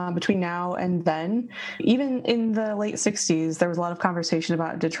parallels between now and then. Even in the late 60s, there was a lot of conversation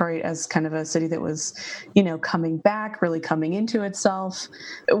about Detroit as kind of a city that was, coming back, really coming into itself.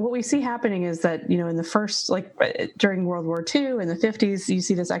 What we see happening is that, in the first, during World War II, in the 50s, you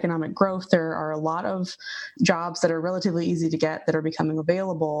see this economic growth. There are a lot of jobs that are relatively easy to get that are becoming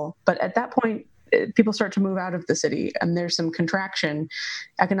available. But at that point, people start to move out of the city, and there's some contraction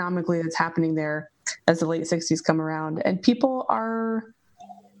economically that's happening there as the late 60s come around. And people are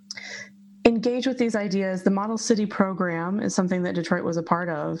engage with these ideas. The Model City program is something that Detroit was a part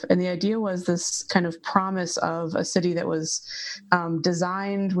of. And the idea was this kind of promise of a city that was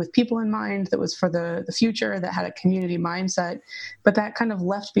designed with people in mind, that was for the future, that had a community mindset, but that kind of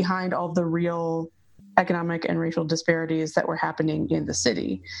left behind all the real economic and racial disparities that were happening in the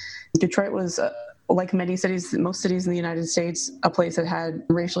city. Detroit was like many cities, most cities in the United States, a place that had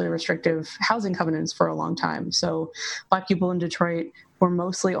racially restrictive housing covenants for a long time. So Black people in Detroit were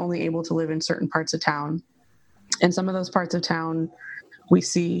mostly only able to live in certain parts of town. And some of those parts of town we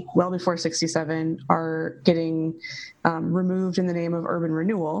see well before 67 are getting removed in the name of urban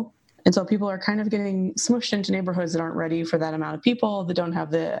renewal. And so people are kind of getting smushed into neighborhoods that aren't ready for that amount of people, that don't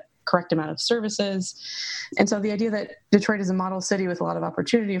have the correct amount of services. And so the idea that Detroit is a model city with a lot of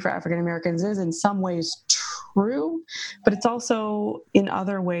opportunity for African Americans is in some ways true, but it's also in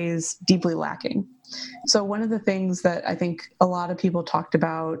other ways deeply lacking. So one of the things that I think a lot of people talked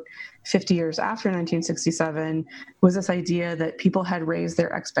about 50 years after 1967 was this idea that people had raised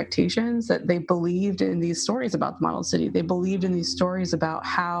their expectations, that they believed in these stories about the model city. They believed in these stories about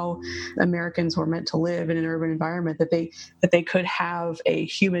how Americans were meant to live in an urban environment, that they could have a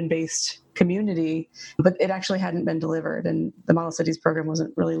human-based community, but it actually hadn't been delivered. And the Model Cities program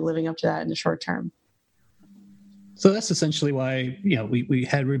wasn't really living up to that in the short term. So that's essentially why, we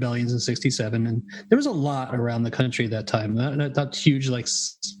had rebellions in 67, and there was a lot around the country at that time. Not huge like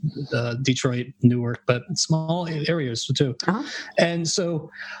Detroit, Newark, but small areas too. Uh-huh. And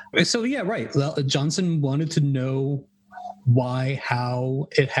so yeah, right. Well, Johnson wanted to know why, how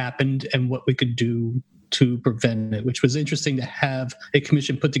it happened, and what we could do to prevent it, which was interesting to have a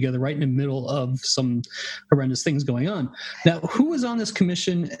commission put together right in the middle of some horrendous things going on. Now, who was on this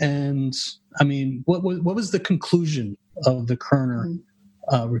commission, and I mean, what was the conclusion of the Kerner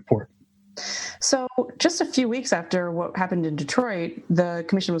report? So just a few weeks after what happened in Detroit, the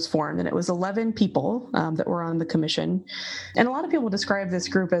commission was formed, and it was 11 people that were on the commission. And a lot of people describe this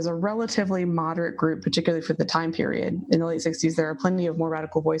group as a relatively moderate group, particularly for the time period. In the late 60s, there are plenty of more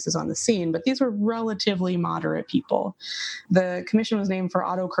radical voices on the scene, but these were relatively moderate people. The commission was named for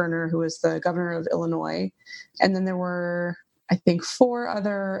Otto Kerner, who was the governor of Illinois. And then there were, I think, 4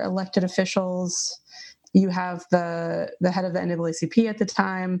 other elected officials. You have the head of the NAACP at the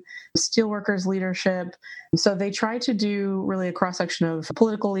time, Steelworkers leadership. So they try to do really a cross-section of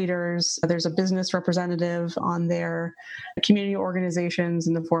political leaders. There's a business representative on there, community organizations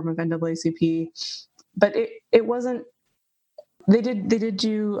in the form of NAACP. But it wasn't, they did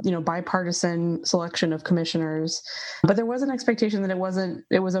do, bipartisan selection of commissioners, but there was an expectation that it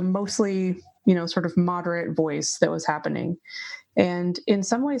was a mostly, sort of moderate voice that was happening. And in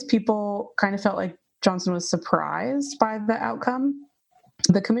some ways, people kind of felt like Johnson was surprised by the outcome.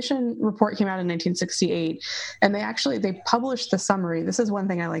 The commission report came out in 1968, and they published the summary. This is one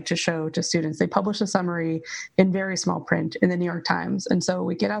thing I like to show to students. They published a summary in very small print in the New York Times. And so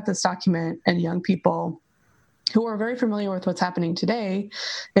we get out this document, and young people who are very familiar with what's happening today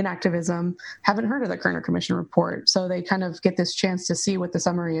in activism haven't heard of the Kerner Commission report. So they kind of get this chance to see what the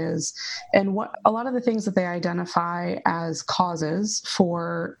summary is. And what a lot of the things that they identify as causes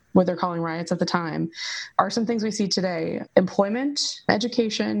for what they're calling riots at the time are some things we see today. Employment,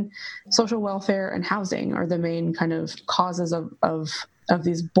 education, social welfare, and housing are the main kind of causes of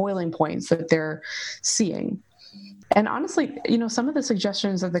these boiling points that they're seeing. And honestly, some of the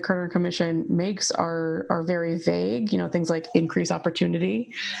suggestions that the Kerner Commission makes are very vague, things like increase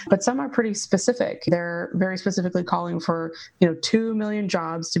opportunity, but some are pretty specific. They're very specifically calling for, 2 million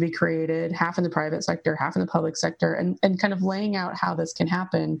jobs to be created, half in the private sector, half in the public sector, and kind of laying out how this can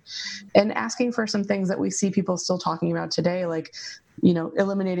happen and asking for some things that we see people still talking about today, like,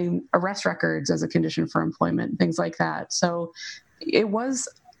 eliminating arrest records as a condition for employment, things like that. So it was,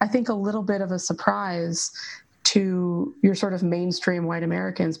 I think, a little bit of a surprise to your sort of mainstream white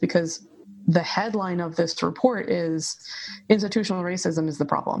Americans, because the headline of this report is institutional racism is the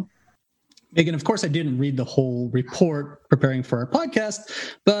problem. Megan, of course, I didn't read the whole report preparing for our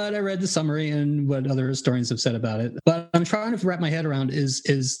podcast, but I read the summary and what other historians have said about it. But I'm trying to wrap my head around is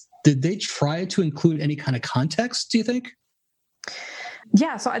did they try to include any kind of context, do you think?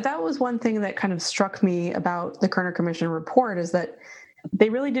 Yeah, so that was one thing that kind of struck me about the Kerner Commission report, is that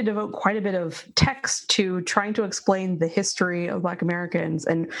they really did devote quite a bit of text to trying to explain the history of Black Americans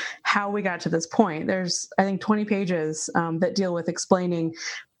and how we got to this point. There's, I think, 20 pages that deal with explaining,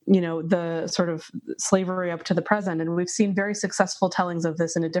 the sort of slavery up to the present. And we've seen very successful tellings of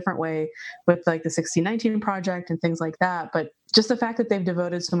this in a different way with like the 1619 Project and things like that. But just the fact that they've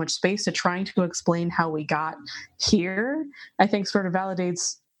devoted so much space to trying to explain how we got here, I think sort of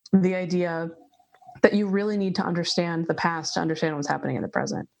validates the idea that you really need to understand the past to understand what's happening in the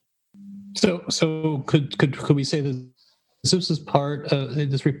present. So could we say that this is part of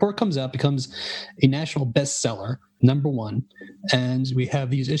this report comes out, becomes a national bestseller, number one, and we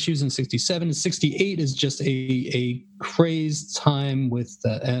have these issues in 67 and 68 is just a crazed time with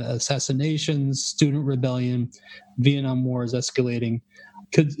assassinations, student rebellion, Vietnam War is escalating.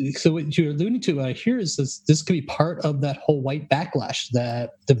 So what you're alluding to here is this could be part of that whole white backlash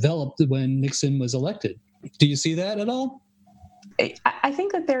that developed when Nixon was elected. Do you see that at all? I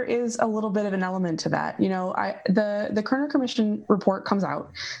think that there is a little bit of an element to that. The Kerner Commission report comes out,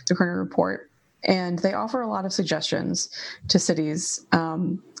 the Kerner report, and they offer a lot of suggestions to cities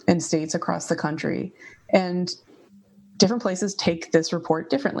and states across the country. And different places take this report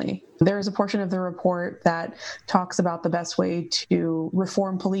differently. There is a portion of the report that talks about the best way to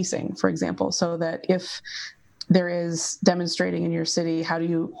reform policing, for example, so that if there is demonstrating in your city, how do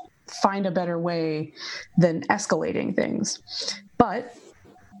you find a better way than escalating things? But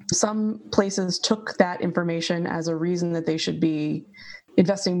some places took that information as a reason that they should be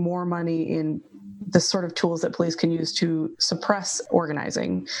investing more money in the sort of tools that police can use to suppress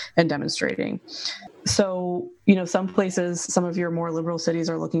organizing and demonstrating. So, some places, some of your more liberal cities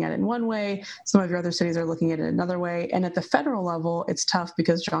are looking at it in one way, some of your other cities are looking at it another way. And at the federal level, it's tough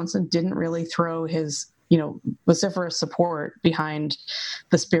because Johnson didn't really throw his vociferous support behind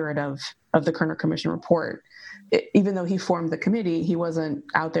the spirit of the Kerner Commission report. Even though he formed the committee, he wasn't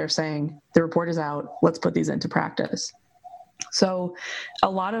out there saying, the report is out, let's put these into practice. So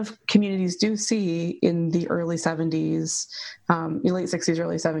a lot of communities do see in the early 70s, late 60s,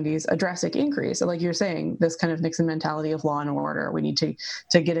 early 70s, a drastic increase. So like you're saying, this kind of Nixon mentality of law and order. We need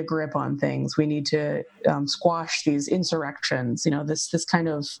to get a grip on things. We need to squash these insurrections. This kind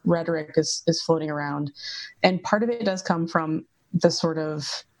of rhetoric is floating around. And part of it does come from the sort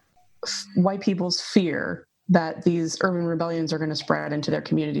of white people's fear that these urban rebellions are going to spread into their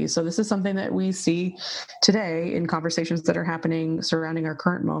communities. So this is something that we see today in conversations that are happening surrounding our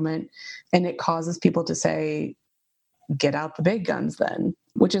current moment. And it causes people to say, get out the big guns then,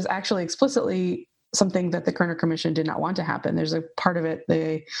 which is actually explicitly something that the Kerner Commission did not want to happen. There's a part of it,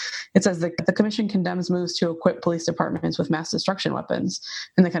 it says that the commission condemns moves to equip police departments with mass destruction weapons.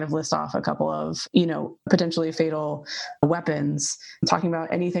 And they kind of list off a couple of, potentially fatal weapons. Talking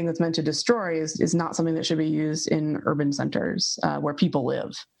about anything that's meant to destroy is not something that should be used in urban centers where people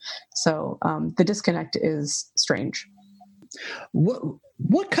live. So the disconnect is strange.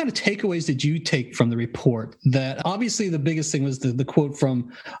 What kind of takeaways did you take from the report? That obviously the biggest thing was the quote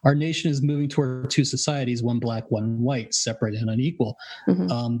from, "Our nation is moving toward two societies, one black, one white, separate and unequal."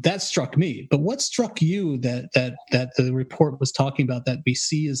 Mm-hmm. That struck me. But what struck you that the report was talking about that we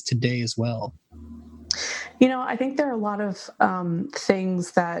see as today as well? I think there are a lot of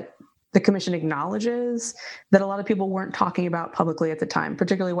things that the commission acknowledges that a lot of people weren't talking about publicly at the time,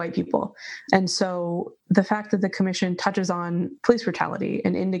 particularly white people. And so the fact that the commission touches on police brutality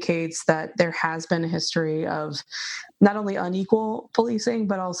and indicates that there has been a history of not only unequal policing,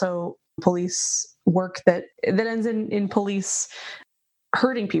 but also police work that ends in police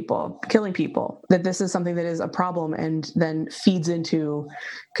hurting people, killing people, that this is something that is a problem and then feeds into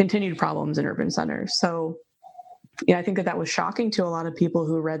continued problems in urban centers. So I think that was shocking to a lot of people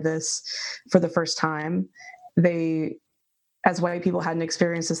who read this for the first time. They, as white people, hadn't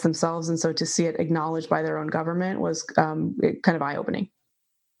experienced this themselves, and so to see it acknowledged by their own government was kind of eye-opening.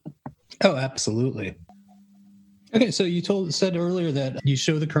 Oh, absolutely. Okay, so you said earlier that you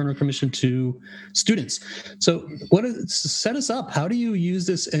show the Kerner Commission to students. So set us up. How do you use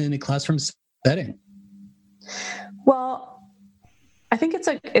this in a classroom setting? Well, I think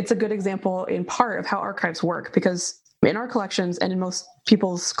it's a good example in part of how archives work, because in our collections and in most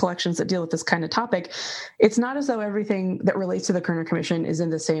people's collections that deal with this kind of topic, it's not as though everything that relates to the Kerner Commission is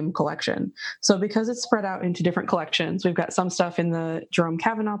in the same collection. So because it's spread out into different collections, we've got some stuff in the Jerome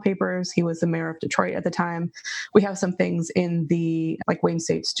Kavanaugh papers. He was the mayor of Detroit at the time. We have some things in the Wayne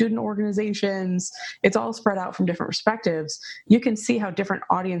State student organizations. It's all spread out from different perspectives. You can see how different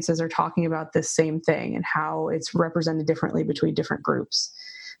audiences are talking about this same thing and how it's represented differently between different groups.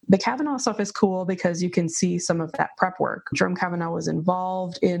 The Kavanaugh stuff is cool because you can see some of that prep work. Jerome Kavanaugh was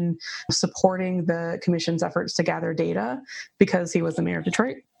involved in supporting the commission's efforts to gather data because he was the mayor of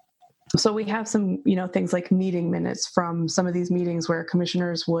Detroit. So we have some, things like meeting minutes from some of these meetings where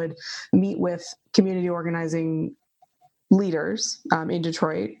commissioners would meet with community organizing leaders in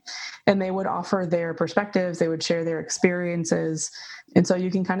Detroit, and they would offer their perspectives, they would share their experiences. And so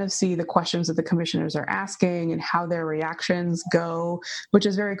you can kind of see the questions that the commissioners are asking and how their reactions go, which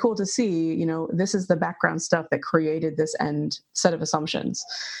is very cool to see. This is the background stuff that created this end set of assumptions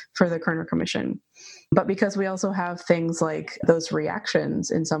for the Kerner Commission. But because we also have things like those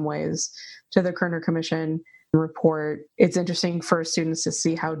reactions in some ways to the Kerner Commission report, it's interesting for students to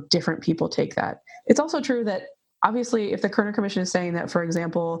see how different people take that. It's also true that obviously if the Kerner Commission is saying that, for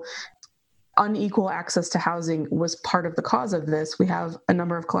example, unequal access to housing was part of the cause of this, we have a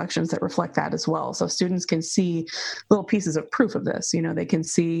number of collections that reflect that as well. So students can see little pieces of proof of this. You know, they can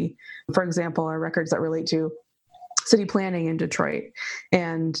see, for example, our records that relate to city planning in Detroit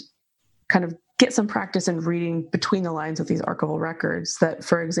and kind of get some practice in reading between the lines of these archival records. That,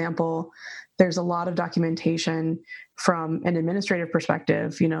 for example, there's a lot of documentation from an administrative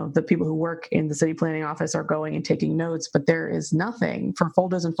perspective. You know, the people who work in the city planning office are going and taking notes, but there is nothing for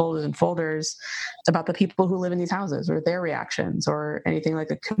folders and folders and folders about the people who live in these houses or their reactions or anything like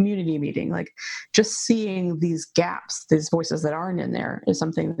a community meeting. Like, just seeing these gaps, these voices that aren't in there, is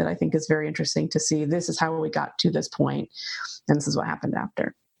something that I think is very interesting to see. This is how we got to this point, and this is what happened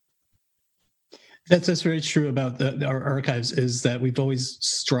after. That's very true about our archives, is that we've always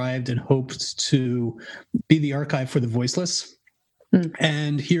strived and hoped to be the archive for the voiceless. Mm.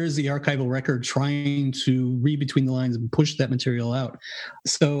 And here's the archival record trying to read between the lines and push that material out.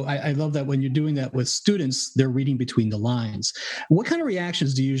 So I love that when you're doing that with students, they're reading between the lines. What kind of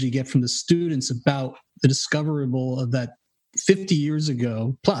reactions do you usually get from the students about the discoverable of that 50 years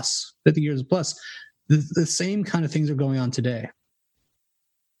plus, the same kind of things are going on today?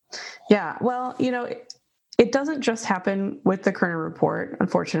 Yeah, well, you know, it doesn't just happen with the Kerner report,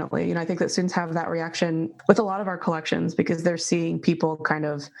 unfortunately. You know, I think that students have that reaction with a lot of our collections because they're seeing people kind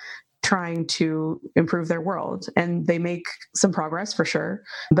of trying to improve their world, and they make some progress for sure,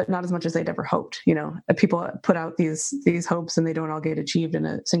 but not as much as they'd ever hoped. You know, people put out these hopes and they don't all get achieved in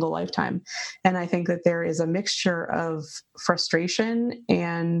a single lifetime. And I think that there is a mixture of frustration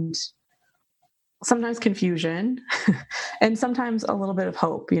and sometimes confusion and sometimes a little bit of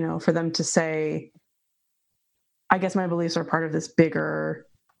hope, you know, for them to say, I guess my beliefs are part of this bigger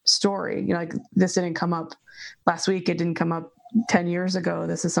story. You know, like, this didn't come up last week. It didn't come up 10 years ago.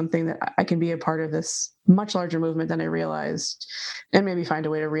 This is something that I can be a part of, this much larger movement than I realized, and maybe find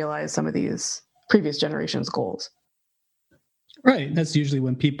a way to realize some of these previous generations' goals. Right. That's usually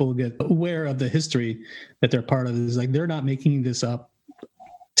when people get aware of the history that they're part of. Is like, they're not making this up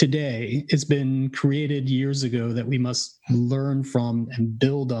today. It's been created years ago that we must learn from and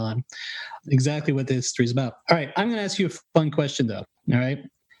build on. Exactly what the history is about. All right, I'm going to ask you a fun question, though. All right,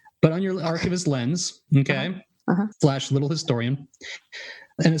 but on your archivist lens, okay, / little historian,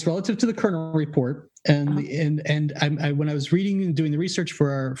 and it's relative to the Kerner report. And I when I was reading and doing the research for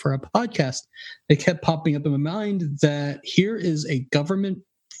our podcast, it kept popping up in my mind that here is a government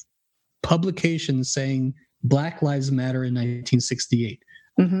publication saying Black Lives Matter in 1968.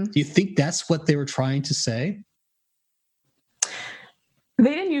 Mm-hmm. Do you think that's what they were trying to say?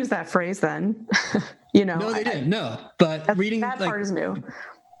 They didn't use that phrase then. You know, no, they didn't. No, but reading that part is new.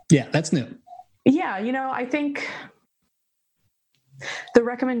 Yeah, that's new. Yeah, you know, I think the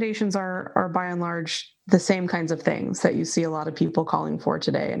recommendations are by and large the same kinds of things that you see a lot of people calling for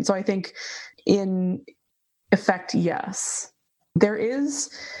today. And so I think in effect, yes, there is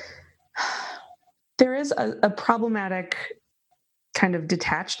a problematic kind of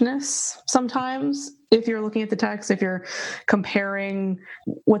detachedness sometimes if you're looking at the text, if you're comparing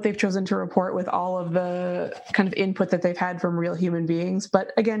what they've chosen to report with all of the kind of input that they've had from real human beings.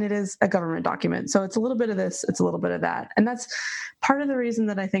 But again, it is a government document. So it's a little bit of this, it's a little bit of that. And that's part of the reason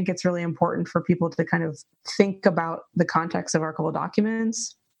that I think it's really important for people to kind of think about the context of archival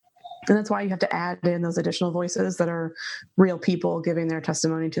documents. And that's why you have to add in those additional voices that are real people giving their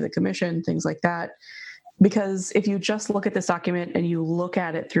testimony to the commission, things like that. Because if you just look at this document and you look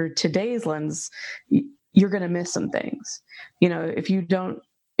at it through today's lens, you're going to miss some things. You know, if you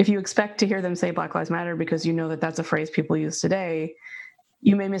expect to hear them say Black Lives Matter because you know that that's a phrase people use today,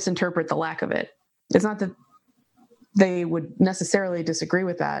 you may misinterpret the lack of it. It's not that they would necessarily disagree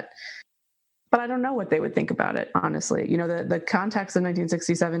with that, but I don't know what they would think about it, honestly. You know, the context of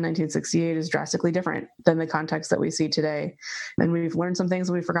 1967, 1968 is drastically different than the context that we see today. And we've learned some things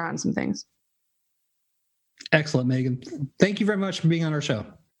and we've forgotten some things. Excellent, Megan. Thank you very much for being on our show.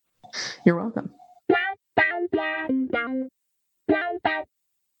 You're welcome.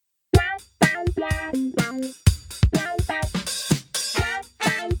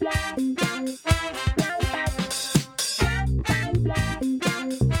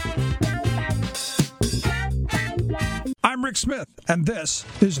 I'm Rick Smith, and this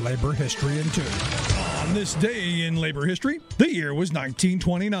is Labor History in 2. On this day in labor history, the year was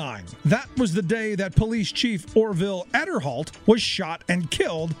 1929. That was the day that Police Chief Orville Adderholt was shot and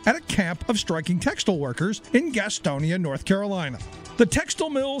killed at a camp of striking textile workers in Gastonia, North Carolina. The textile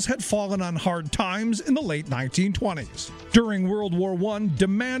mills had fallen on hard times in the late 1920s. During World War I,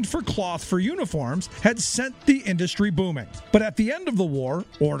 demand for cloth for uniforms had sent the industry booming. But at the end of the war,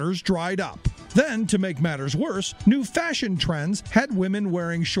 orders dried up. Then, to make matters worse, new fashion trends had women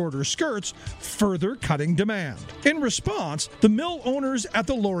wearing shorter skirts, further cutting demand. In response, the mill owners at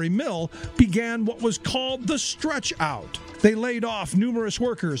the Lorry Mill began what was called the stretch out. They laid off numerous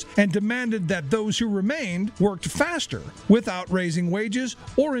workers and demanded that those who remained worked faster without raising wages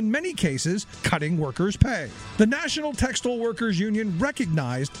or, in many cases, cutting workers' pay. The National Textile Workers Union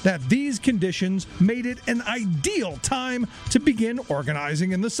recognized that these conditions made it an ideal time to begin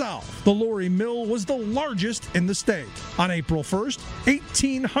organizing in the South. The Lorry Mill was the largest in the state. On April 1st,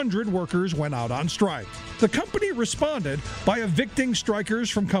 1,800 workers went out on strike. The company responded by evicting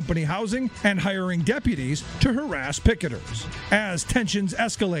strikers from company housing and hiring deputies to harass picketers. As tensions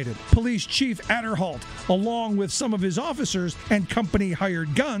escalated, Police Chief Adderholt, along with some of his officers and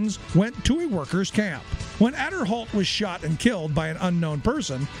company-hired guns, went to a workers' camp. When Adderholt was shot and killed by an unknown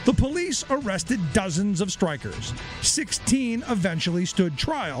person, the police arrested dozens of strikers. 16 eventually stood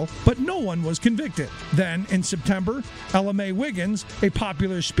trial, but no one was convicted. Then, in September, Ella Mae Wiggins, a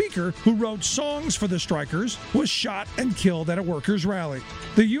popular speaker who wrote songs for the strikers, was shot and killed at a workers' rally.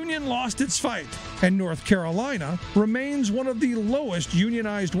 The union lost its fight, and North Carolina remains one of the lowest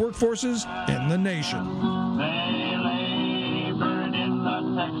unionized workforces in the nation. They labored in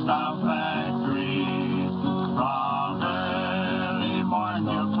the textile factories from early morning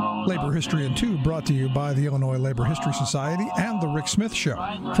till close. Labor History in 2 brought to you by the Illinois Labor History Society and The Rick Smith Show.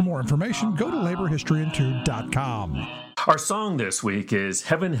 For more information, go to laborhistoryin2.com. Our song this week is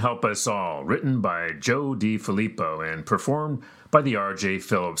Heaven Help Us All, written by Joe DiFilippo and performed by the R.J.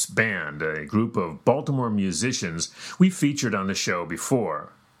 Phillips Band, a group of Baltimore musicians we featured on the show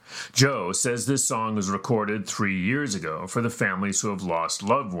before. Joe says this song was recorded 3 years ago for the families who have lost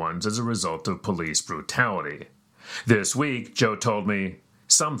loved ones as a result of police brutality. This week, Joe told me,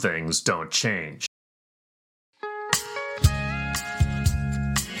 some things don't change.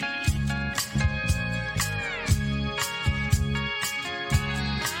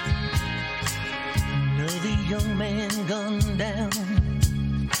 Young man gunned down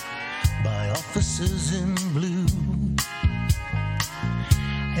by officers in blue.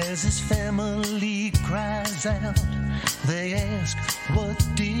 As his family cries out, they ask, what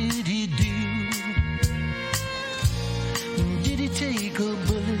did he do? Did he take a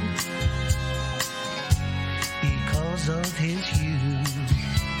bullet because of his youth?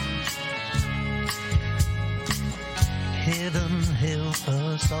 Heaven help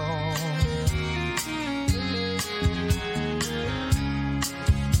us all.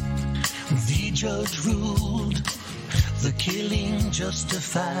 The judge ruled the killing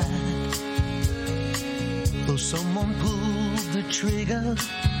justified, though someone pulled the trigger,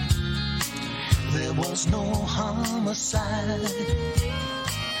 there was no homicide.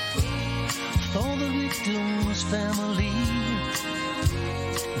 For the victim's family,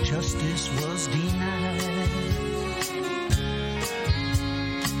 justice was denied.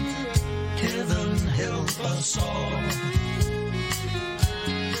 Heaven help us all.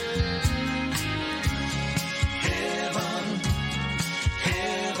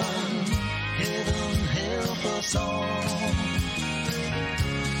 Us all.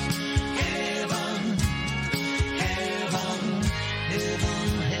 Heaven, heaven, heaven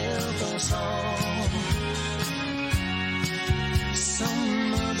help us all.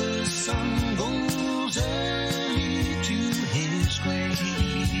 Some other son goes early to his grave.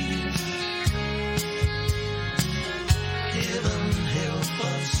 Heaven help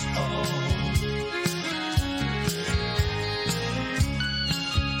us all.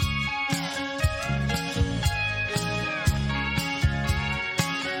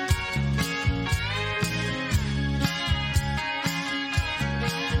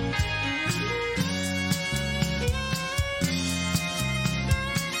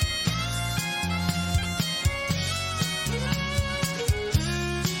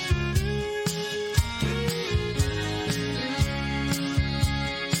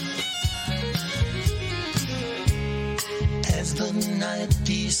 Night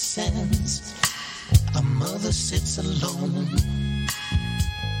descends, a mother sits alone.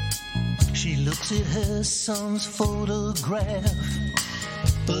 She looks at her son's photograph,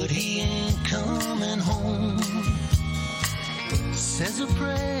 but he ain't coming home. Says her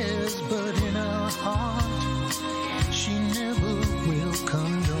prayers, but in her heart she never will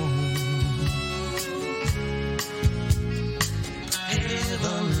condone.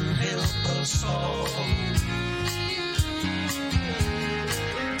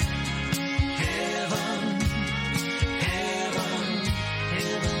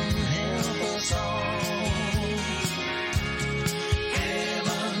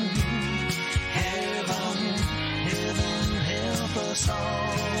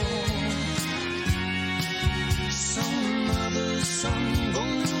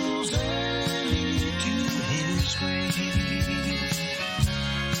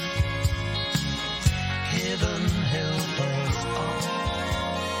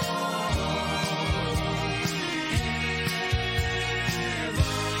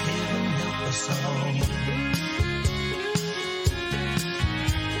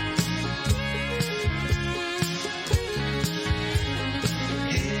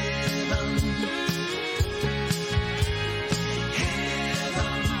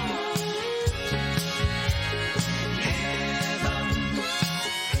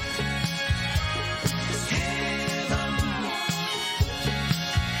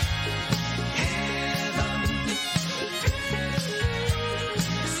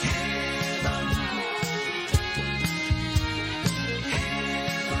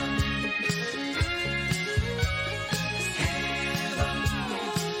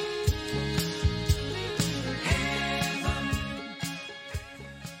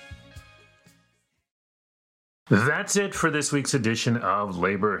 That's it for this week's edition of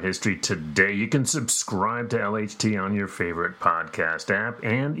Labor History Today. You can subscribe to LHT on your favorite podcast app,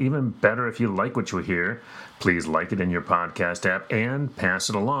 and even better, if you like what you hear, please like it in your podcast app and pass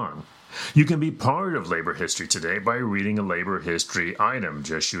it along. You can be part of Labor History Today by reading a labor history item.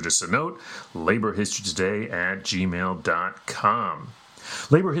 Just shoot us a note, laborhistorytoday@gmail.com.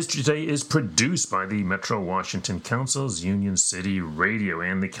 Labor History Today is produced by the Metro Washington Council's Union City Radio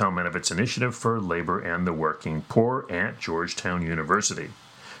and the Kalmanovitz Initiative for Labor and the Working Poor at Georgetown University.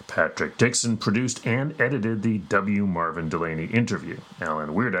 Patrick Dixon produced and edited the W. Marvin Delaney interview. Alan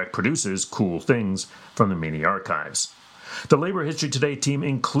Weirdak produces Cool Things from the Mini Archives. The Labor History Today team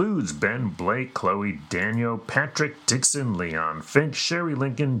includes Ben Blake, Chloe Daniel, Patrick Dixon, Leon Finch, Sherry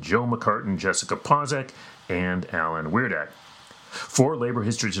Lincoln, Joe McCartan, Jessica Pozek, and Alan Weirdak. For Labor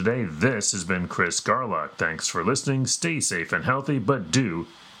History Today, this has been Chris Garlock. Thanks for listening. Stay safe and healthy, but do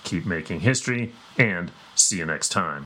keep making history, and see you next time.